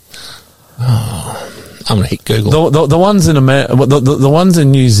else? I'm going to hit Google. The ones in the ones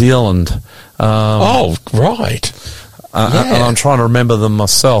in New Zealand. Oh, right. And I'm trying to remember them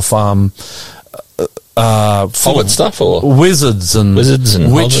myself. Hobbit stuff or wizards and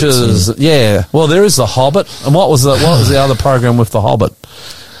witches. Yeah. Well, there is the Hobbit. And what was the other program with the Hobbit?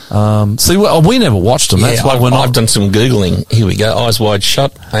 See, we never watched them. That's why I've done some Googling. Here we go. Eyes Wide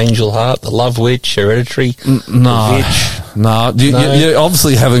Shut, Angel Heart, The Love Witch, Hereditary, No. You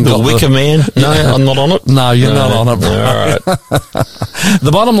obviously haven't got The Wicker Man. No, I'm not on it. No, you're not on it. All right.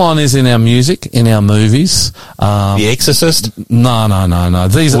 The bottom line is in our music, in our movies. The Exorcist. No.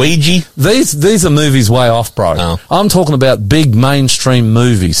 Ouija. These are movies way off, bro. Oh. I'm talking about big mainstream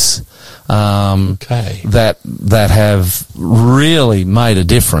movies. That have really made a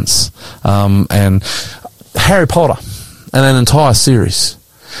difference. And Harry Potter and an entire series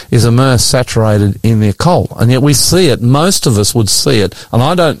is immersed, saturated in the occult. And yet we see it, most of us would see it, and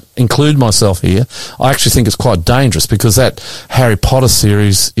I don't include myself here. I actually think it's quite dangerous because that Harry Potter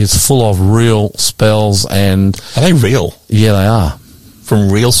series is full of real spells and... Are they real? Yeah, they are.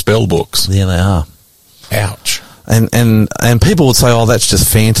 From real spell books? Yeah, they are. Ouch. And people would say, oh, that's just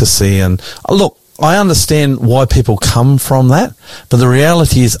fantasy. And look, I understand why people come from that, but the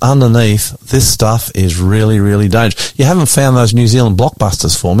reality is underneath, this stuff is really, really dangerous. You haven't found those New Zealand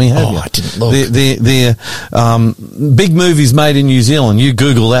blockbusters for me, have you? I didn't look. The big movies made in New Zealand. You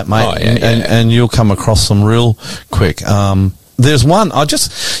Google that, mate, and you'll come across them real quick. There's one,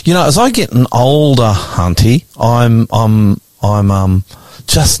 as I get an older, Hunty, I'm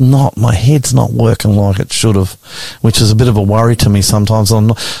just not, my head's not working like it should have, which is a bit of a worry to me sometimes.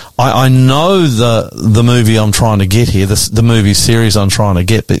 I know the movie I'm trying to get here, the movie series I'm trying to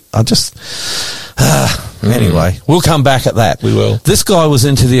get, but I just, anyway, we'll come back at that. We will. This guy was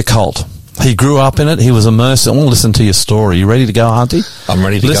into the occult. He grew up in it. He was immersed. I want to listen to your story. You ready to go, Hunty? I'm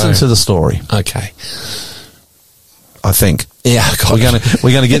ready to go. Listen to the story. Okay. I think. Yeah,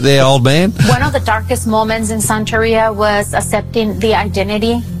 we're gonna get there, old man. One of the darkest moments in Santeria was accepting the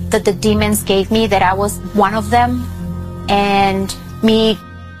identity that the demons gave me, that I was one of them, and me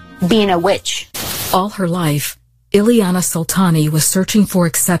being a witch. All her life, Ileana Sultani was searching for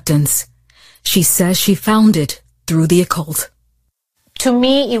acceptance. She says she found it through the occult. To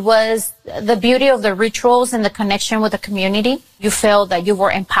me, it was the beauty of the rituals and the connection with the community. You felt that you were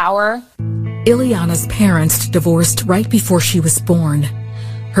empowered. Ileana's parents divorced right before she was born.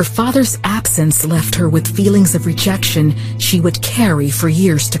 Her father's absence left her with feelings of rejection she would carry for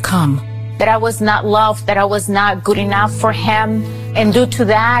years to come. That I was not loved, that I was not good enough for him. And due to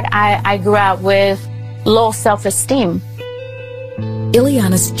that, I grew up with low self-esteem.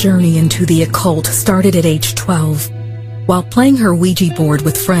 Ileana's journey into the occult started at age 12. While playing her Ouija board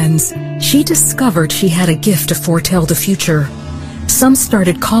with friends, she discovered she had a gift to foretell the future. Some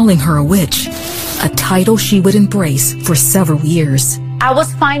started calling her a witch, a title she would embrace for several years. I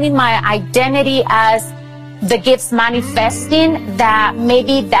was finding my identity as the gifts manifesting, that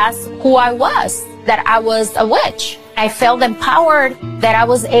maybe that's who I was, that I was a witch. I felt empowered, that I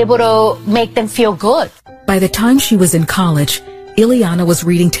was able to make them feel good. By the time she was in college, Ileana was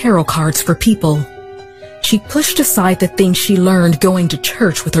reading tarot cards for people. She pushed aside the things she learned going to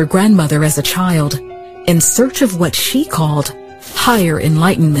church with her grandmother as a child, in search of what she called higher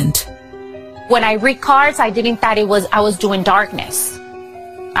enlightenment. When I read cards, I didn't think I was doing darkness.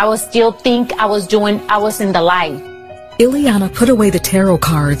 I was still think I was in the light. Ileana put away the tarot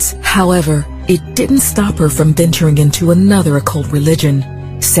cards. However, it didn't stop her from venturing into another occult religion,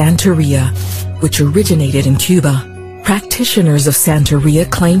 Santeria, which originated in Cuba. Practitioners of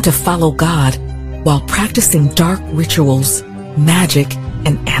Santeria claim to follow God while practicing dark rituals, magic,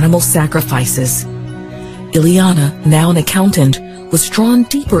 and animal sacrifices. Ileana, now an accountant, was drawn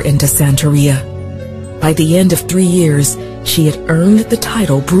deeper into Santeria. By the end of 3 years, she had earned the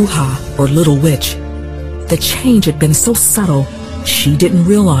title Bruja, or Little Witch. The change had been so subtle, she didn't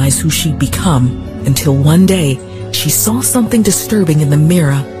realize who she'd become until one day she saw something disturbing in the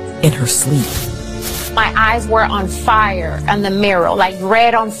mirror in her sleep. My eyes were on fire in the mirror, like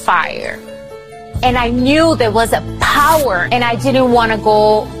red on fire. And I knew there was a power, and I didn't want to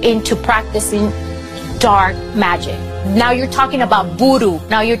go into practicing dark magic. Now you're talking about voodoo.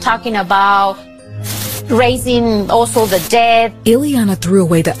 Now you're talking about raising also the dead. Ileana threw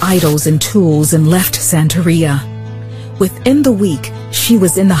away the idols and tools and left Santeria. Within the week, she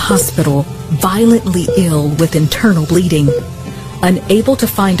was in the hospital, violently ill with internal bleeding. Unable to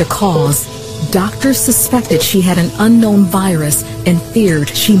find a cause, doctors suspected she had an unknown virus and feared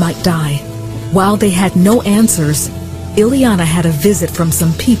she might die. While they had no answers, Ileana had a visit from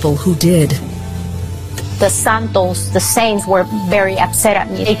some people who did. The Santos, the saints, were very upset at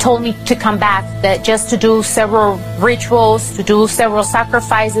me. They told me to come back, that just to do several rituals, to do several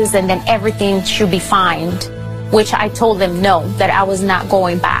sacrifices, and then everything should be fine. Which I told them no, that I was not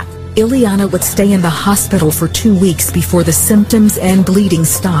going back. Ileana would stay in the hospital for 2 weeks before the symptoms and bleeding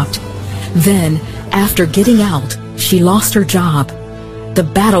stopped. Then, after getting out, she lost her job. The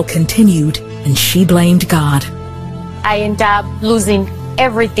battle continued, and she blamed God. I ended up losing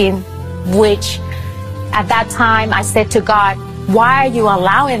everything, which at that time I said to God, why are you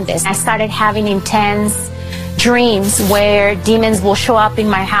allowing this? I started having intense dreams where demons will show up in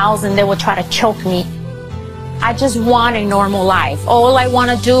my house and they will try to choke me. I just want a normal life. All I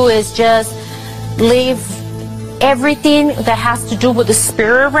want to do is just leave everything that has to do with the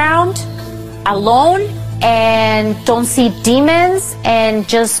spirit around alone and don't see demons and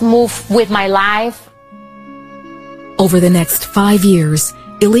just move with my life. Over the next 5 years,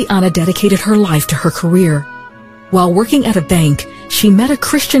 Ileana dedicated her life to her career. While working at a bank, she met a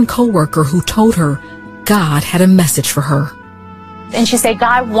Christian coworker who told her God had a message for her. And she said,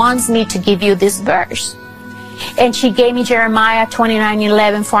 God wants me to give you this verse. And she gave me Jeremiah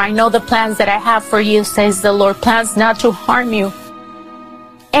 29:11, for I know the plans that I have for you, says the Lord, plans not to harm you.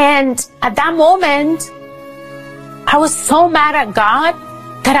 And at that moment, I was so mad at God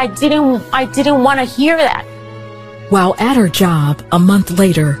that I didn't want to hear that. While at her job, a month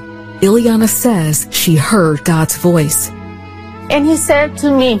later, Ileana says she heard God's voice. And he said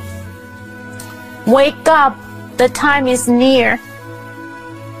to me, wake up, the time is near.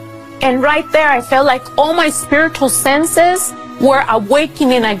 And right there, I felt like all my spiritual senses were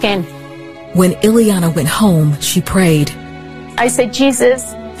awakening again. When Ileana went home, she prayed. I said,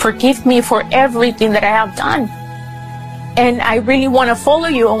 Jesus, forgive me for everything that I have done. And I really want to follow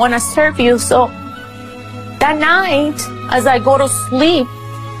you. I want to serve you. So that night, as I go to sleep,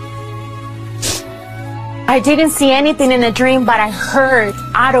 I didn't see anything in the dream, but I heard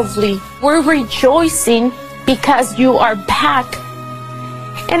audibly, we're rejoicing because you are back.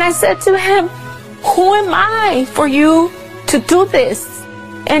 And I said to him, who am I for you to do this?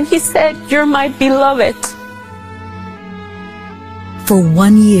 And he said, you're my beloved. For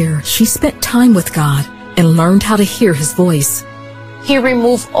 1 year, she spent time with God and learned how to hear his voice. He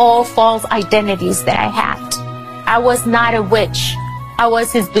removed all false identities that I had. I was not a witch. I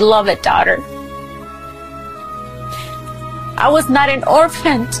was his beloved daughter. I was not an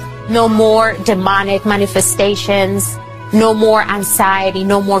orphan. No more demonic manifestations. No more anxiety,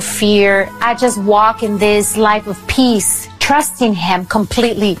 no more fear. I just walk in this life of peace, trusting him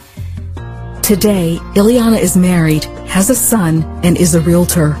completely. Today, Ileana is married, has a son, and is a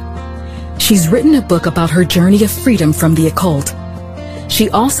realtor. She's written a book about her journey of freedom from the occult. She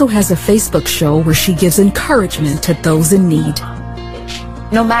also has a Facebook show where she gives encouragement to those in need.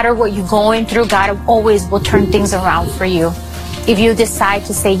 No matter what you're going through, God always will turn things around for you. If you decide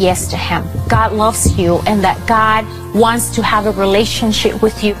to say yes to him, God loves you and that God wants to have a relationship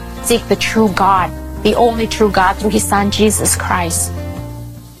with you. Seek the true God, the only true God through his son, Jesus Christ.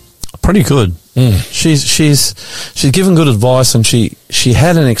 Pretty good. She's given good advice, and she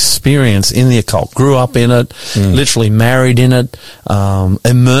had an experience in the occult, grew up in it, literally married in it,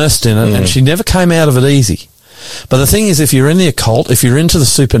 immersed in it, and she never came out of it easy. But the thing is, if you're in the occult, if you're into the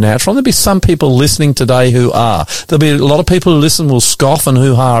supernatural, there'll be some people listening today who are. There'll be a lot of people who listen will scoff and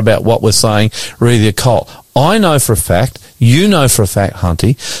hoo-ha about what we're saying, re the occult. I know for a fact, you know for a fact,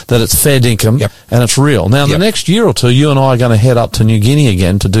 Hunty, that it's fair dinkum and it's real. Now, the next year or two, you and I are going to head up to New Guinea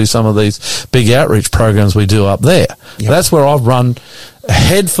again to do some of these big outreach programs we do up there. That's where I've run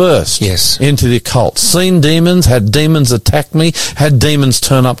head first into the occult. Seen demons, had demons attack me, had demons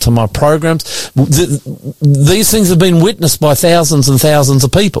turn up to my programs. These things have been witnessed by thousands and thousands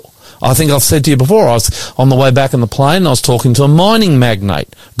of people. I think I've said to you before, I was on the way back in the plane and I was talking to a mining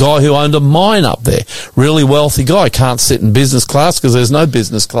magnate, guy who owned a mine up there, really wealthy guy, can't sit in business class because there's no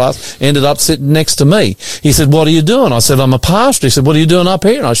business class, ended up sitting next to me. He said, what are you doing? I said, I'm a pastor. He said, what are you doing up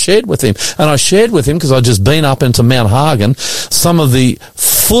here? And I shared with him. And I shared with him, because I'd just been up into Mount Hagen, some of the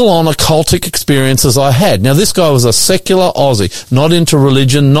full-on occultic experiences I had. Now, this guy was a secular Aussie, not into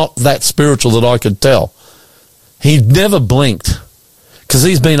religion, not that spiritual that I could tell. He never blinked, because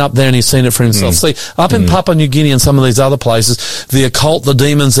he's been up there and he's seen it for himself. See, up in Papua New Guinea and some of these other places, the occult, the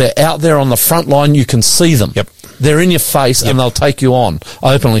demons, they're out there on the front line. You can see them. They're in your face and they'll take you on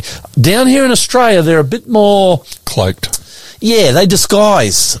openly. Down here in Australia, they're a bit more cloaked. Yeah, they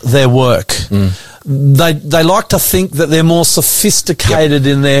disguise their work. They like to think that they're more sophisticated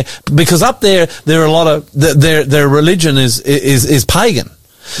in their, because up there, there are a lot of, their religion is pagan.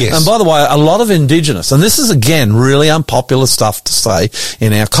 Yes. And by the way, a lot of Indigenous, and this is again really unpopular stuff to say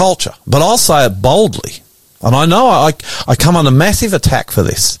in our culture, but I'll say it boldly. And I know I come under massive attack for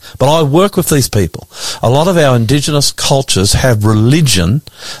this, but I work with these people. A lot of our Indigenous cultures have religion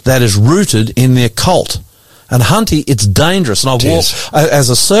that is rooted in their cult. And Hunty, it's dangerous. And as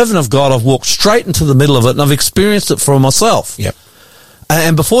a servant of God, I've walked straight into the middle of it and I've experienced it for myself. Yep.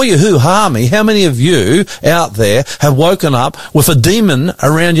 And before you hoo-ha me, how many of you out there have woken up with a demon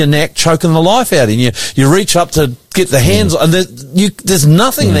around your neck choking the life out of you? You reach up to get the hands, and there's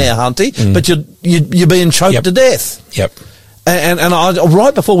nothing there, Hunty, but you're being choked to death. Yep. And I,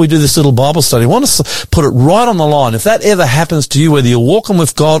 right before we do this little Bible study, I want to put it right on the line. If that ever happens to you, whether you're walking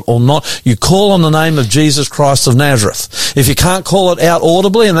with God or not, you call on the name of Jesus Christ of Nazareth. If you can't call it out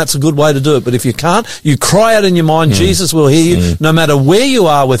audibly, and that's a good way to do it, but if you can't, you cry out in your mind, Jesus will hear you. No matter where you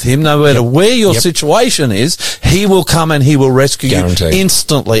are with him, no matter where your situation is, he will come and he will rescue you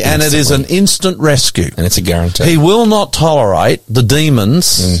instantly. And it is an instant rescue. And it's a guarantee. He will not tolerate the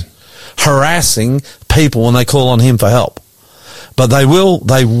demons harassing people when they call on him for help. But they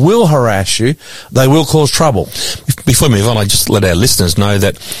will harass you. They will cause trouble. Before we move on, I just let our listeners know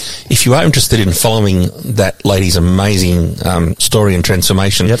that if you are interested in following that lady's amazing story and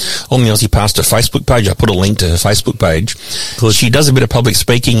transformation, on the Aussie Pastor Facebook page, I put a link to her Facebook page. Good. She does a bit of public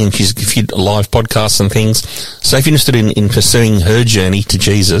speaking and she's a few live podcasts and things. So if you're interested in pursuing her journey to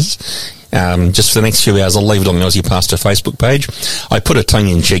Jesus, just for the next few hours, I'll leave it on the Aussie Pastor Facebook page. I put a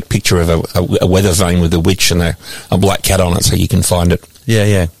tongue-in-cheek picture of a weather vane with a witch and a black cat on it, so you can find it.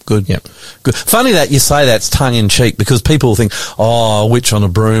 Yeah, good. Yep. Good. Funny that you say that's tongue-in-cheek, because people think, a witch on a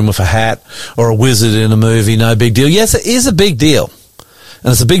broom with a hat, or a wizard in a movie, no big deal. Yes, it is a big deal.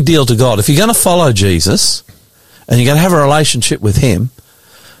 And it's a big deal to God. If you're going to follow Jesus, and you're going to have a relationship with him,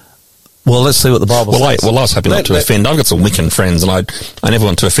 well, let's see what the Bible says. I was hoping not to offend. I've got some Wiccan friends, and I never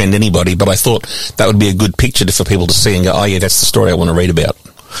want to offend anybody, but I thought that would be a good picture for people to see and go, oh, yeah, that's the story I want to read about.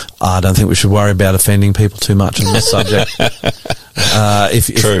 I don't think we should worry about offending people too much on this subject.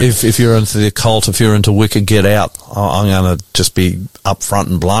 If you're into the occult, if you're into Wicca, get out. I'm going to just be upfront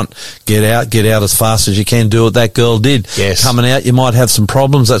and blunt. Get out as fast as you can. Do what that girl did. Yes. Coming out, you might have some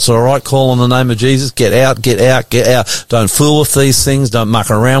problems. That's all right. Call on the name of Jesus. Get out. Don't fool with these things. Don't muck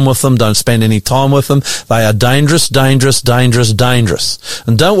around with them. Don't spend any time with them. They are dangerous.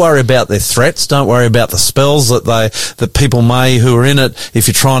 And don't worry about their threats. Don't worry about the spells that people who are in it, if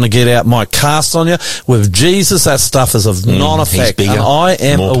you're trying to get out, might cast on you. With Jesus, that stuff is of non-effect. Bigger, and I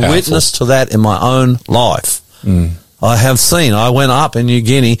am a witness to that in my own life. I have seen. I went up in New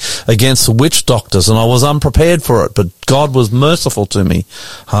Guinea against the witch doctors, and I was unprepared for it, but God was merciful to me,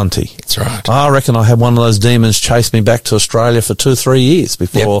 Hunty. That's right. I reckon I had one of those demons chase me back to Australia for 2-3 years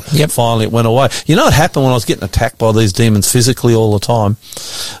before finally it went away. You know what happened when I was getting attacked by these demons physically all the time?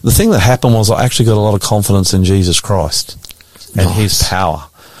 The thing that happened was I actually got a lot of confidence in Jesus Christ and his power.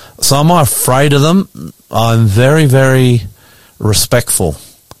 So am I afraid of them? I'm very, very respectful.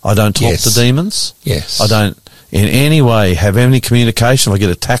 I don't talk to demons. Yes. I don't in any way have any communication. If I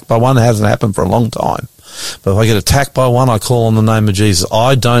get attacked by one, it hasn't happened for a long time. But if I get attacked by one, I call on the name of Jesus.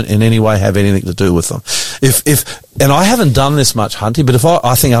 I don't in any way have anything to do with them. And I haven't done this much, Hunty, but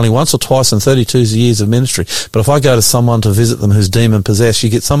I think only once or twice in 32 years of ministry, but if I go to someone to visit them who's demon possessed, you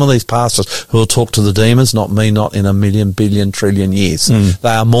get some of these pastors who will talk to the demons, not me, not in a million, billion, trillion years. They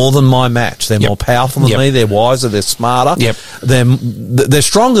are more than my match. They're more powerful than me. They're wiser. They're smarter. They're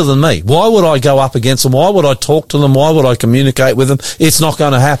stronger than me. Why would I go up against them? Why would I talk to them? Why would I communicate with them? It's not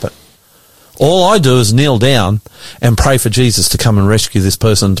going to happen. All I do is kneel down and pray for Jesus to come and rescue this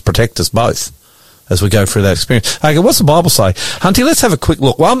person, to protect us both as we go through that experience. Okay, what's the Bible say? Hunty, let's have a quick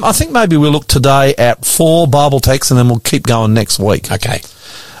look. Well, I think maybe we'll look today at 4 Bible texts and then we'll keep going next week. Okay.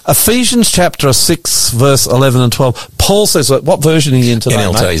 Ephesians chapter 6, verse 11 and 12. Paul says, what version are you in today,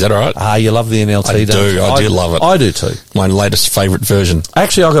 NLT, mate? is that all right? You love the NLT, don't you? I do love it. I do too. My latest favourite version.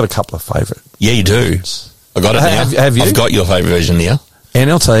 Actually, I've got a couple of favourite. Yeah, you do. I got it now. Have you? I've got your favourite version now.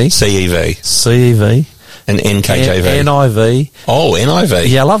 NLT. CEV. And NKJV. NIV. Oh, NIV.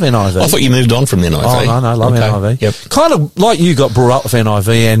 Yeah, I love NIV. I thought you moved on from the NIV. Oh, no, I love NIV. Yep. Kind of like you got brought up with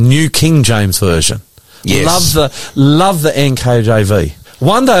NIV and New King James Version. Yes. Love the NKJV.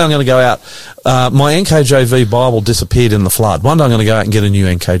 One day I'm going to go out, my NKJV Bible disappeared in the flood. One day I'm going to go out and get a new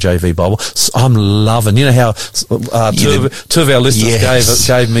NKJV Bible. So I'm loving, you know how two of our listeners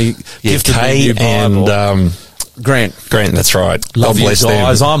gave me, gifted me a new Bible. And Grant, that's right. Love you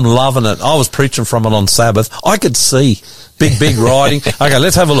guys. I'm loving it. I was preaching from it on Sabbath. I could see. Big writing. Okay,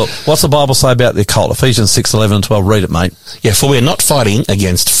 let's have a look. What's the Bible say about the occult? Ephesians 6, 11 and 12. Read it, mate. Yeah, for we are not fighting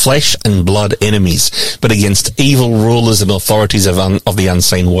against flesh and blood enemies, but against evil rulers and authorities of the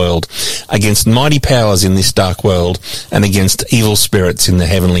unseen world, against mighty powers in this dark world, and against evil spirits in the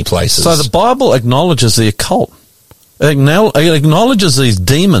heavenly places. So the Bible acknowledges the occult. It acknowledges these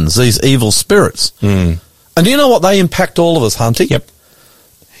demons, these evil spirits. And do you know what? They impact all of us, Hunty. Yep.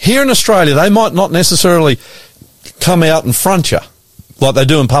 Here in Australia, they might not necessarily come out and front you like they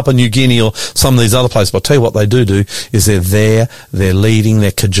do in Papua New Guinea or some of these other places. But I'll tell you what they do is they're there, they're leading,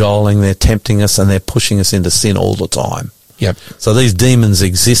 they're cajoling, they're tempting us, and they're pushing us into sin all the time. Yep. So these demons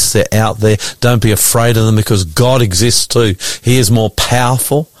exist, they're out there. Don't be afraid of them because God exists too. He is more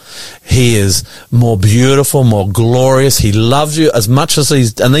powerful. He is more beautiful, more glorious. He loves you as much as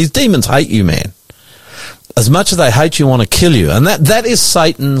these demons hate you, man. As much as they hate you, want to kill you. And that is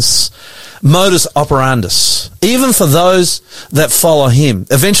Satan's modus operandus. Even for those that follow him,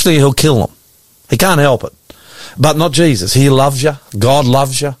 eventually he'll kill them. He can't help it. But not Jesus. He loves you. God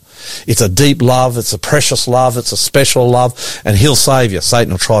loves you. It's a deep love. It's a precious love. It's a special love. And he'll save you.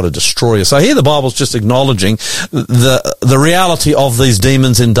 Satan will try to destroy you. So here the Bible's just acknowledging the reality of these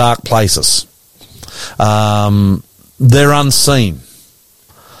demons in dark places. They're unseen.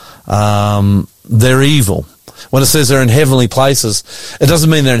 They're evil. When it says they're in heavenly places, it doesn't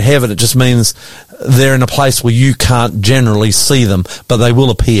mean they're in heaven. It just means they're in a place where you can't generally see them, but they will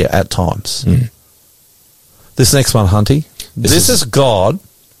appear at times. This next one, Hunty. This is God.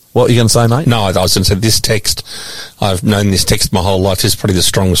 What are you going to say, mate? No, I was going to say this text, I've known this text my whole life. This is probably the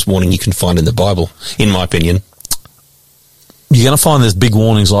strongest warning you can find in the Bible, in my opinion. You're going to find there's big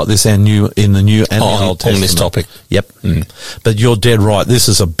warnings like this in the New and the Old Testament. On this topic. Yep. But you're dead right. This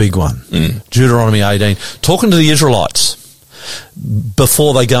is a big one. Deuteronomy 18. Talking to the Israelites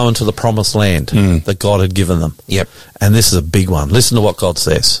before they go into the promised land that God had given them. Yep. And this is a big one. Listen to what God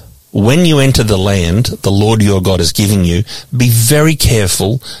says. When you enter the land the Lord your God is giving you, be very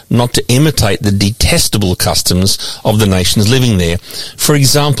careful not to imitate the detestable customs of the nations living there. For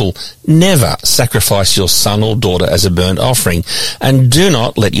example, never sacrifice your son or daughter as a burnt offering, and do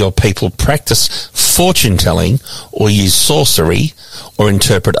not let your people practice fortune-telling or use sorcery or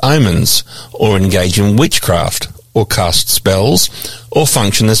interpret omens or engage in witchcraft or cast spells or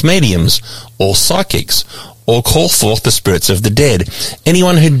function as mediums or psychics or call forth the spirits of the dead.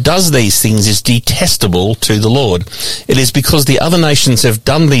 Anyone who does these things is detestable to the Lord. It is because the other nations have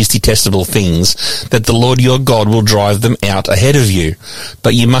done these detestable things that the Lord your God will drive them out ahead of you.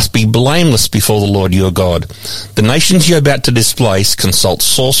 But you must be blameless before the Lord your God. The nations you're about to displace consult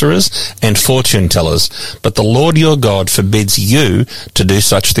sorcerers and fortune tellers, but the Lord your God forbids you to do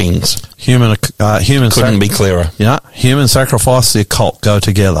such things. Human couldn't be clearer. Yeah, human sacrifice, the occult go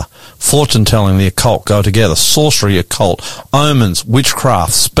together. Fortune telling, the occult go together. Sorcery, occult, omens,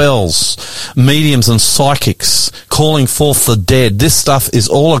 witchcraft, spells, mediums and psychics, calling forth the dead. This stuff is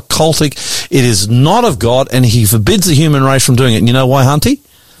all occultic. It is not of God, and he forbids the human race from doing it. And you know why, Hunty?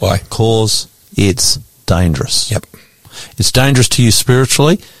 Why? Because it's dangerous. Yep. It's dangerous to you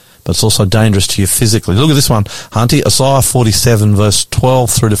spiritually, but it's also dangerous to you physically. Look at this one, Hunty, Isaiah 47, verse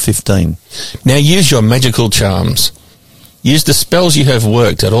 12 through to 15. Now use your magical charms. Use the spells you have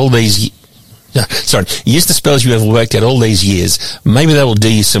worked at all these... Use the spells you have worked at all these years. Maybe they will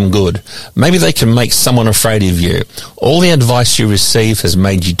do you some good. Maybe they can make someone afraid of you. All the advice you receive has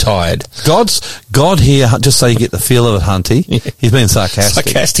made you tired. God here, just so you get the feel of it, Hunty, he's being sarcastic.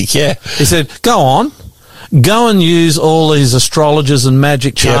 Sarcastic, yeah. He said, go on. Go and use all these astrologers and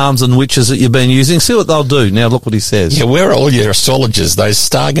magic charms and witches that you've been using. See what they'll do. Now look what he says. Yeah, where are all your astrologers, those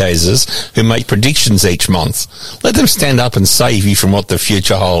stargazers who make predictions each month? Let them stand up and save you from what the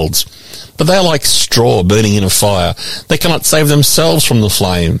future holds. But they are like straw burning in a fire. They cannot save themselves from the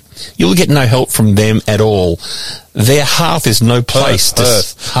flame. You will get no help from them at all. Their hearth is no place to...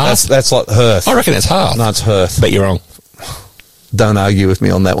 Hearth? That's like hearth. I reckon it's hearth. No, it's hearth. Bet you're wrong. Don't argue with me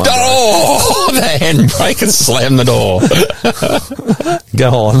on that one. Oh, the handbrake and slam the door. Go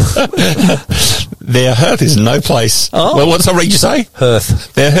on. Their hearth is no place. Oh. Well, what's I read you say?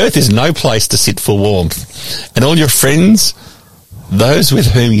 Hearth. Their hearth is no place to sit for warmth. And all your friends, those with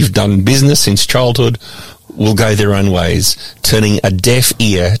whom you've done business since childhood, will go their own ways, turning a deaf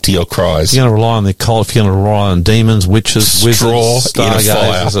ear to your cries. You're going to rely on the occult, if you're going to rely on demons, witches, wizards,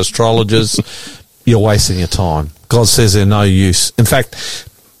 stargazers, astrologers, you're wasting your time. God says they're no use. In fact,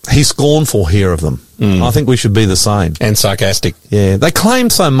 he's scornful here of them. I think we should be the same. And sarcastic. Yeah. They claim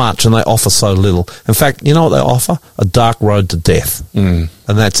so much and they offer so little. In fact, you know what they offer? A dark road to death. And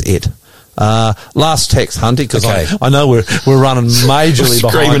that's it. Last text, Hunty, because Okay. I know we're running majorly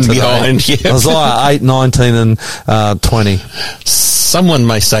Screaming behind today. behind, yeah. Isaiah 8, 19 and 20. Someone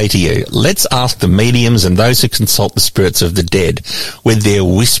may say to you, let's ask the mediums and those who consult the spirits of the dead with their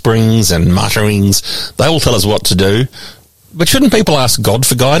whisperings and mutterings. They will tell us what to do. But shouldn't people ask God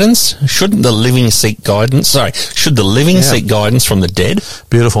for guidance? Shouldn't the living seek guidance? Should the living seek guidance from the dead?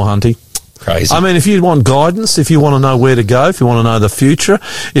 Beautiful, Hunty. Crazy. I mean, if you want guidance, if you want to know where to go, if you want to know the future,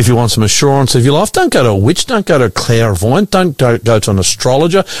 if you want some assurance of your life, don't go to a witch, don't go to a clairvoyant, don't go to an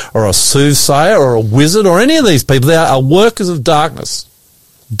astrologer or a soothsayer or a wizard or any of these people. They are workers of darkness.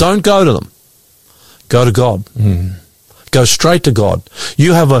 Don't go to them. Go to God. Go straight to God.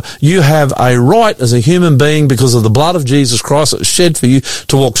 You have a right as a human being because of the blood of Jesus Christ that was shed for you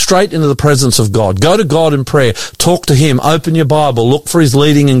to walk straight into the presence of God. Go to God in prayer. Talk to Him. Open your Bible. Look for His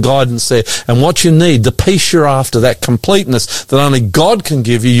leading and guidance there. And what you need, the peace you're after, that completeness that only God can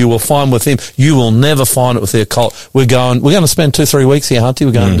give you, you will find with Him. You will never find it with the occult. We're going to spend 2-3 weeks here, Hunty.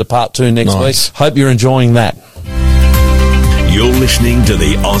 We're going into part 2 next Nice. week. Hope you're enjoying that. You're listening to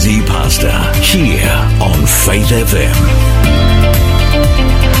the Aussie Pastor here on Faith FM.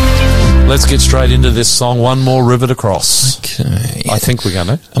 Let's get straight into this song, One More River to Cross. Okay. I think we're going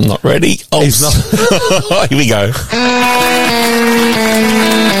to. I'm not ready. Oh, He's not. Here we go.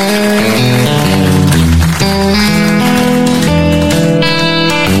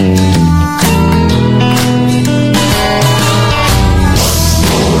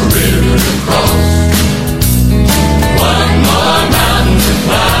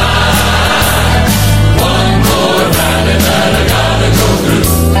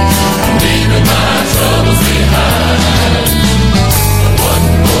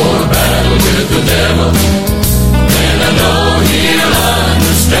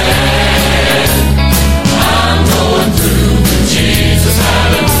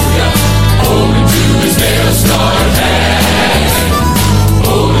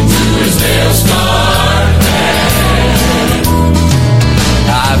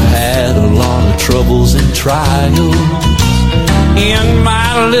 Troubles and trials in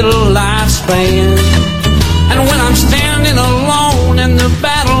my little lifespan, and when I'm standing alone and the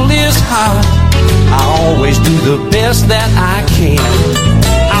battle is hard, I always do the best that I can.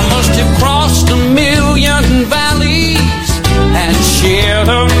 I must have crossed a million valleys and shed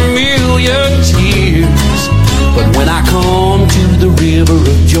a million tears, but when I come to the river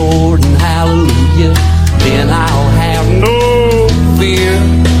of Jordan, hallelujah, then I'll have no fear.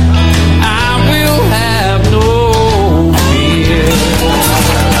 Will have no fear.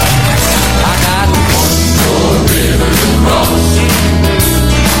 I got one more river to cross,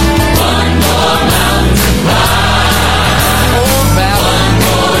 one more mountain to climb, one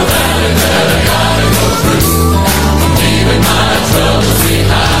more valley that I gotta go through, leaving my troubles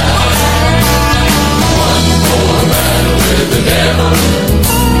behind. One more battle with the devil,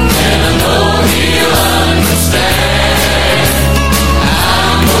 and I know he'll understand.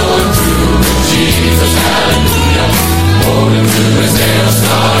 I'm going through Jesus, hallelujah, holding to his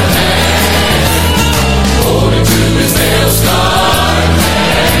nail-scarred hand, holding to his nail-scarred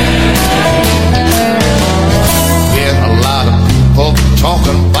hand. Yeah, a lot of people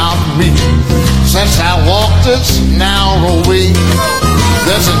talking about me since I walked this narrow way.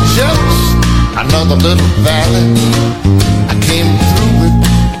 There's just another little valley. I came through it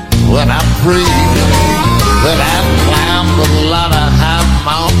when I prayed, that I climbed a lot of high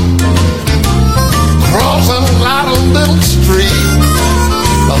mountains, crossing a lot of little streams.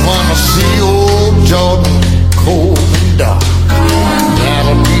 I wanna see old Jordan cold and dark.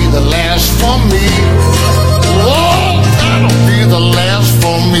 That'll be the last for me. Oh, that'll be the last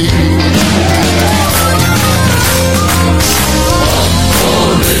for me. One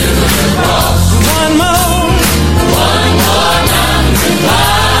more river to cross, One more mountain to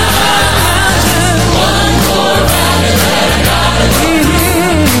climb, one more valley that I gotta go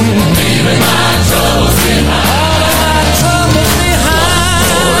through, leaving my troubles behind. troubles behind.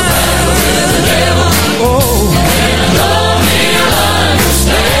 One more battle with the devil,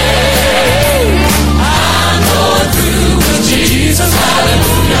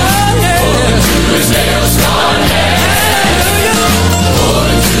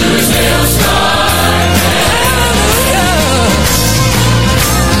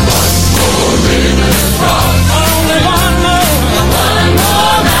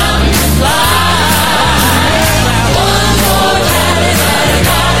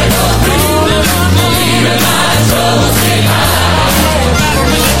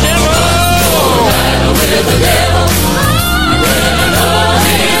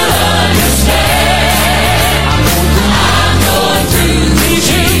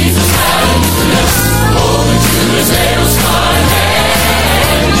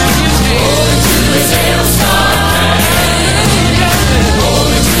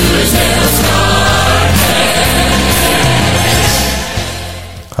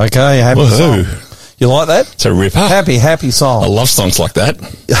 Okay, happy Woohoo. song. You like that? It's a ripper. Happy I song. love songs like that.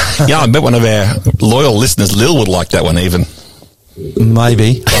 Yeah, I bet one of our loyal listeners, Lil, would like that one even.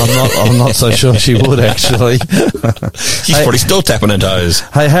 Maybe. I'm not so sure she would, actually. She's probably still tapping her toes.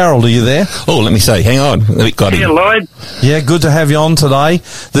 Hey, Harold, are you there? Oh, let me see. Hang on. We got Hey, him. Lloyd. Yeah, good to have you on today.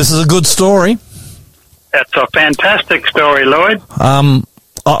 This is a good story. That's a fantastic story, Lloyd.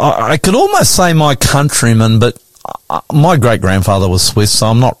 I could almost say my countryman, but my great-grandfather was Swiss, so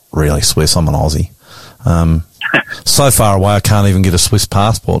I'm not really Swiss. I'm an Aussie. So far away, I can't even get a Swiss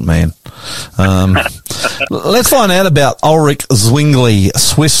passport, man. Let's find out about Ulrich Zwingli,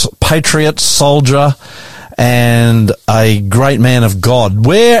 Swiss patriot, soldier, and a great man of God.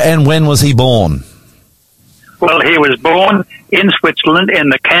 Where and when was he born? Well, he was born in Switzerland in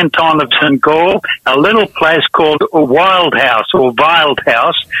the canton of St. Gall, a little place called Wildhouse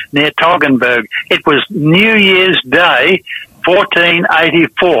near Toggenburg. It was New Year's Day,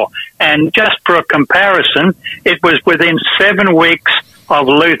 1484. And just for a comparison, it was within 7 weeks of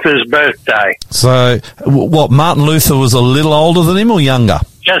Luther's birthday. So, what, Martin Luther was a little older than him or younger?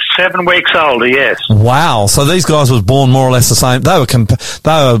 Just 7 weeks older, yes. Wow. So these guys was born more or less the same. They were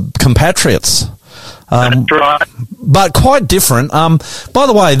compatriots. That's right. But quite different. By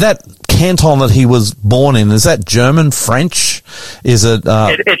the way, that canton that he was born in, is that German, French? Is it...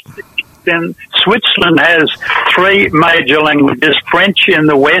 Then Switzerland has 3 major languages: French in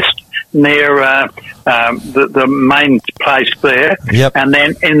the west near the main place there, Yep. and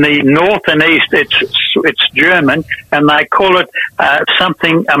then in the north and east it's German, and they call it a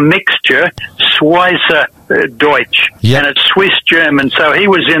mixture, Schweizerdeutsch, Yep. and it's Swiss German. So he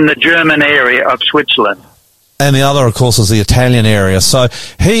was in the German area of Switzerland. And the other, of course, is the Italian area. So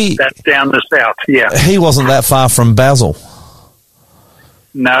That's down the south. Yeah. he wasn't that far from Basel.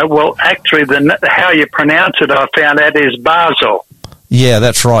 No, well, actually, how you pronounce it, I found out, is Basel. Yeah,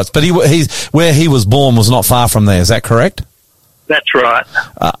 that's right. But he's where he was born was not far from there. Is that correct? That's right.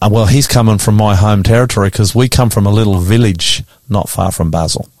 Well, he's coming from my home territory because we come from a little village not far from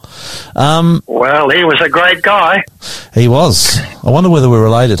Basel. Well, he was a great guy. He was. I wonder whether we're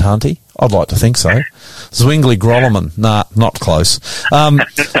related, Hunty. I'd like to think so. Zwingli Grolleman. Nah, not close.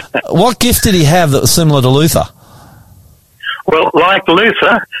 What gift did he have that was similar to Luther? Well, like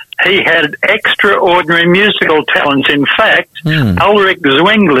Luther, he had extraordinary musical talents. In fact, Ulrich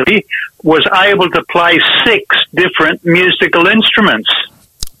Zwingli was able to play 6 different musical instruments.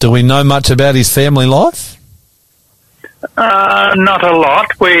 Do we know much about his family life? Not a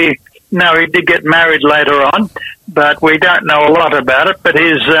lot. He did get married later on, but we don't know a lot about it. But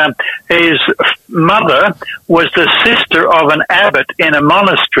his mother was the sister of an abbot in a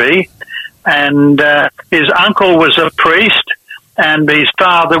monastery, and his uncle was a priest, and his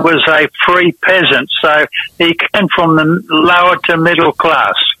father was a free peasant. So he came from the lower to middle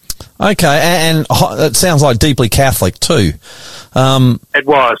class. Okay, and it sounds like deeply Catholic too. It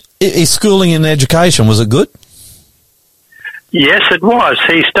was. His schooling and education, was it good? Yes, it was.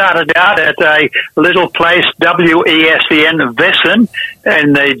 He started out at a little place, Wesen, Wesen,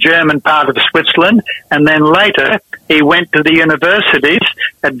 in the German part of Switzerland, and then later he went to the universities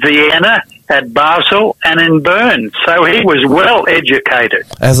at Vienna, at Basel, and in Bern. So he was well educated.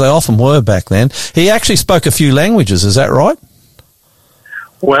 As they often were back then. He actually spoke a few languages, is that right?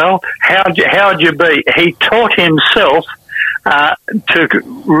 Well, how'd you be? He taught himself to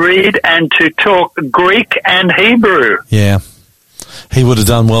read and to talk Greek and Hebrew. Yeah. He would have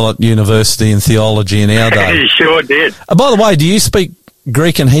done well at university in theology in our day. He sure did. By the way, do you speak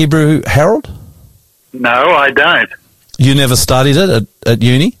Greek and Hebrew, Harold? No, I don't. You never studied it at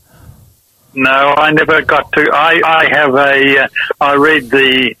uni? No, I never got to. I read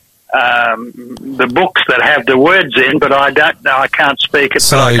the books that have the words in, but I don't know. I can't speak it,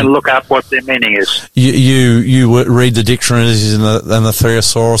 So but I can look up what their meaning is. You would read the dictionaries and the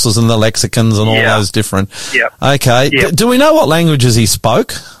thesauruses and the lexicons and all those different. Yep. Okay. Yep. Do we know what languages he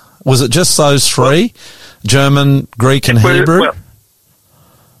spoke? Was it just those 3? German, Greek, and Hebrew? Well,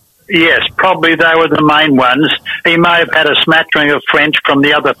 yes, probably they were the main ones. He may have had a smattering of French from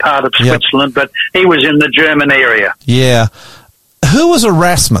the other part of Switzerland, but he was in the German area. Yeah. Who was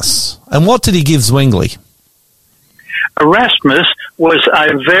Erasmus, and what did he give Zwingli? Erasmus was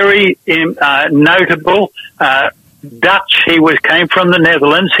a very notable Dutch. He came from the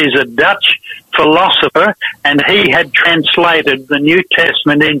Netherlands. He's a Dutch philosopher, and he had translated the New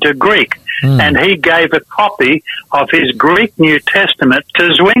Testament into Greek. And he gave a copy of his Greek New Testament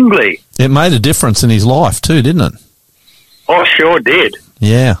to Zwingli. It made a difference in his life too, didn't it? Oh, sure did.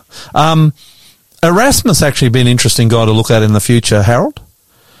 Yeah. Erasmus actually be an interesting guy to look at in the future, Harold.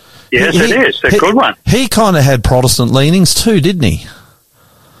 Yes, it is. A good one. He kind of had Protestant leanings too, didn't he?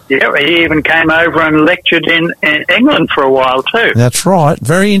 Yeah, he even came over and lectured in England for a while too. That's right.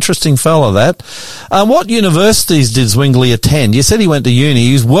 Very interesting fellow, that. What universities did Zwingli attend? You said he went to uni.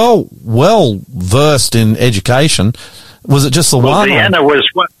 He's well versed in education. Was it just the one? Vienna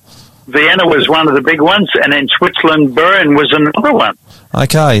was one of the big ones, and in Switzerland, Bern was another one.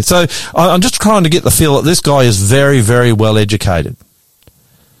 Okay, so I'm just trying to get the feel that this guy is very, very well educated.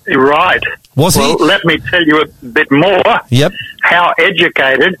 Right. Was he? Let me tell you a bit more. Yep. How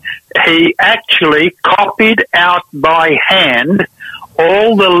educated. He actually copied out by hand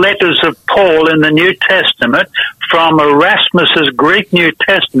all the letters of Paul in the New Testament from Erasmus's Greek New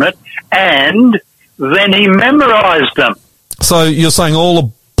Testament, and then he memorized them. So you're saying all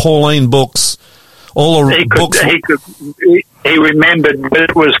the Pauline books, all the books... He remembered whether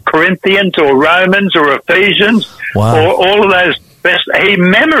it was Corinthians or Romans or Ephesians, wow, or all of those. He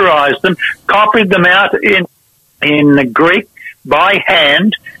memorized them, copied them out in Greek by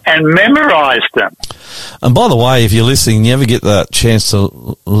hand, and memorized them. And by the way, if you're listening, you ever get the chance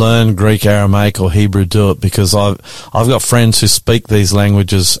to learn Greek, Aramaic or Hebrew, do it, because I've got friends who speak these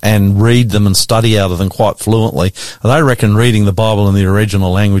languages and read them and study out of them quite fluently. And they reckon reading the Bible in the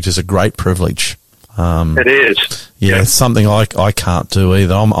original language is a great privilege. It is. Yeah, it's something I can't do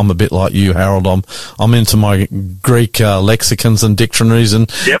either. I'm a bit like you, Harold. I'm into my Greek lexicons and dictionaries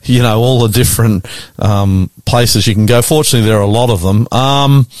and, you know, all the different places you can go. Fortunately, there are a lot of them.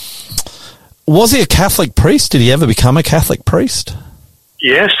 Was he a Catholic priest? Did he ever become a Catholic priest?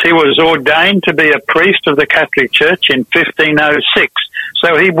 Yes, he was ordained to be a priest of the Catholic Church in 1506.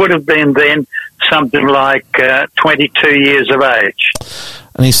 So he would have been then something like 22 years of age.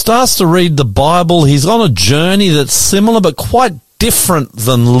 And he starts to read the Bible. He's on a journey that's similar but quite different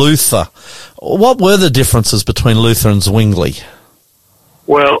than Luther. What were the differences between Luther and Zwingli?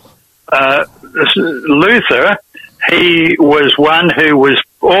 Well, Luther, he was one who was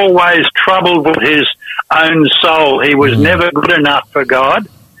always troubled with his own soul. He was never good enough for God.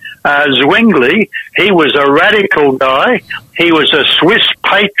 Zwingli, he was a radical guy. He was a Swiss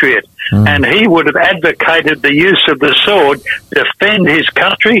patriot, and he would have advocated the use of the sword to defend his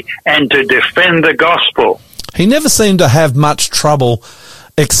country and to defend the gospel. He never seemed to have much trouble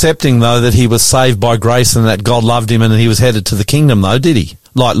accepting, though, that he was saved by grace and that God loved him and he was headed to the kingdom, though, did he?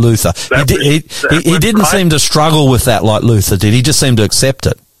 Like Luther. He didn't seem to struggle with that like Luther did. He just seemed to accept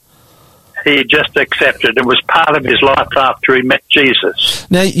it. He just accepted. It was part of his life after he met Jesus.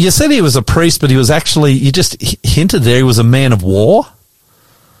 Now, you said he was a priest, but he was actually, you just hinted there, he was a man of war?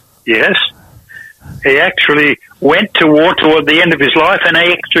 Yes. He actually went to war toward the end of his life, and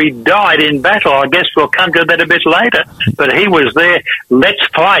he actually died in battle. I guess we'll come to that a bit later. But he was there, let's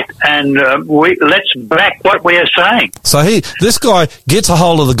fight, and let's back what we are saying. So this guy gets a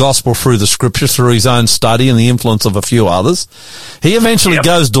hold of the gospel through the scriptures, through his own study and the influence of a few others. He eventually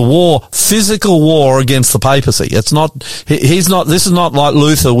goes to war, physical war against the papacy. This is not like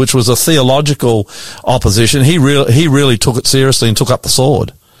Luther, which was a theological opposition. He really took it seriously and took up the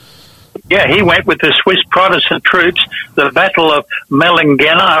sword. Yeah, he went with the Swiss Protestant troops, the Battle of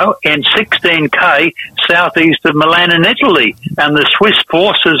Melangeno in 16K southeast of Milan in Italy. And the Swiss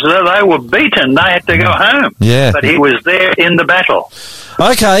forces, they were beaten. They had to go home. Yeah. But he was there in the battle.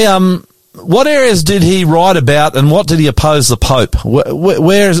 Okay, what areas did he write about and what did he oppose the Pope?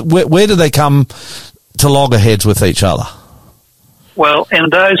 Where did they come to loggerheads with each other? Well, in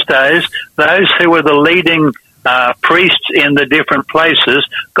those days, those who were the leading priests in the different places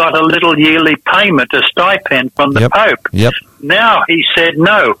got a little yearly payment, a stipend from the Pope. Yep. Now he said,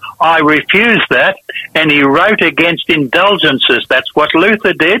 no, I refuse that, and he wrote against indulgences. That's what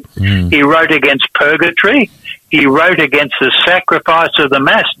Luther did. He wrote against purgatory. He wrote against the sacrifice of the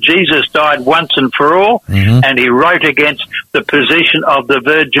Mass. Jesus died once and for all, and he wrote against the position of the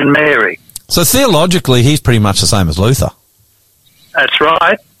Virgin Mary. So theologically, he's pretty much the same as Luther. That's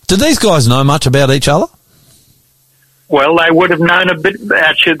right. Did these guys know much about each other? Well, they would have known a bit.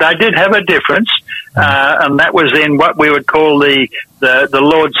 Actually, they did have a difference, and that was in what we would call the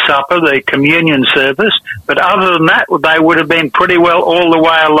Lord's Supper, the communion service. But other than that, they would have been pretty well all the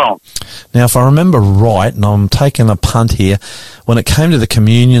way along. Now, if I remember right, and I'm taking a punt here, when it came to the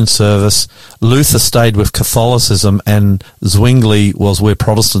communion service, Luther stayed with Catholicism and Zwingli was where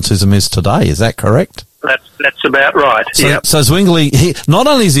Protestantism is today. Is that correct? That's about right. So Zwingli, not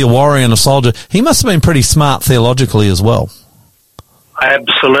only is he a warrior and a soldier, he must have been pretty smart theologically as well.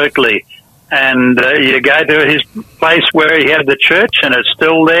 Absolutely. And you go to his place where he had the church, and it's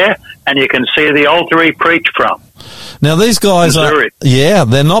still there, and you can see the altar he preached from. Now, these guys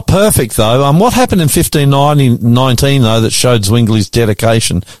they're not perfect, though. What happened in 1519, though, that showed Zwingli's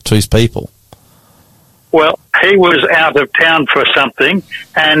dedication to his people? Well, he was out of town for something,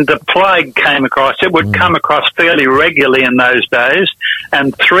 and the plague came across. It would come across fairly regularly in those days,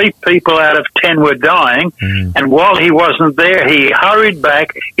 and 3 people out of 10 were dying. And while he wasn't there, he hurried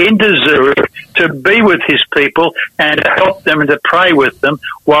back into Zurich to be with his people and to help them and to pray with them,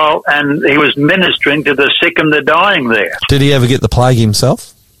 and he was ministering to the sick and the dying there. Did he ever get the plague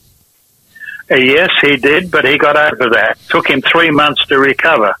himself? Yes, he did, but he got over that. Took him 3 months to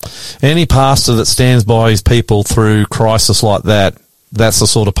recover. Any pastor that stands by his people through crisis like that, that's the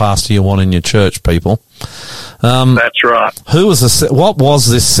sort of pastor you want in your church, people. That's right. Who was what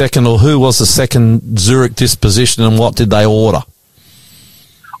was this second, or who was the second Zurich disposition, and what did they order?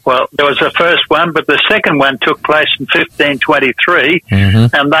 Well, there was the first one, but the second one took place in 1523,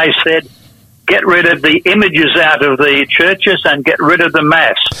 and they said, get rid of the images out of the churches and get rid of the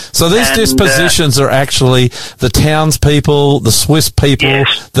Mass. So these dispositions are actually the townspeople, the Swiss people,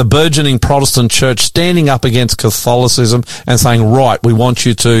 the burgeoning Protestant church standing up against Catholicism and saying, right, we want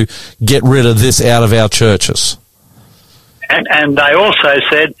you to get rid of this out of our churches. And they also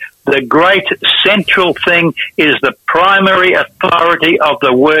said the great central thing is the primary authority of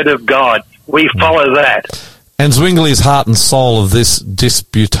the Word of God. We follow that. And Zwingli is heart and soul of this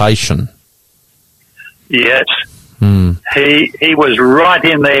disputation. Yes. He was right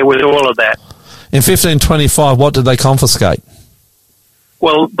in there with all of that. In 1525, what did they confiscate?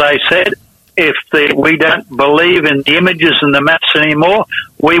 Well, they said, if we don't believe in the images and the Mass anymore,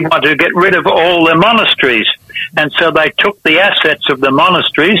 we want to get rid of all the monasteries. And so they took the assets of the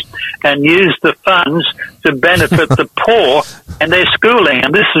monasteries and used the funds to benefit the poor and their schooling.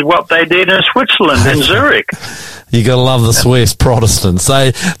 And this is what they did in Switzerland, in Zurich. You got to love the Swiss Protestants.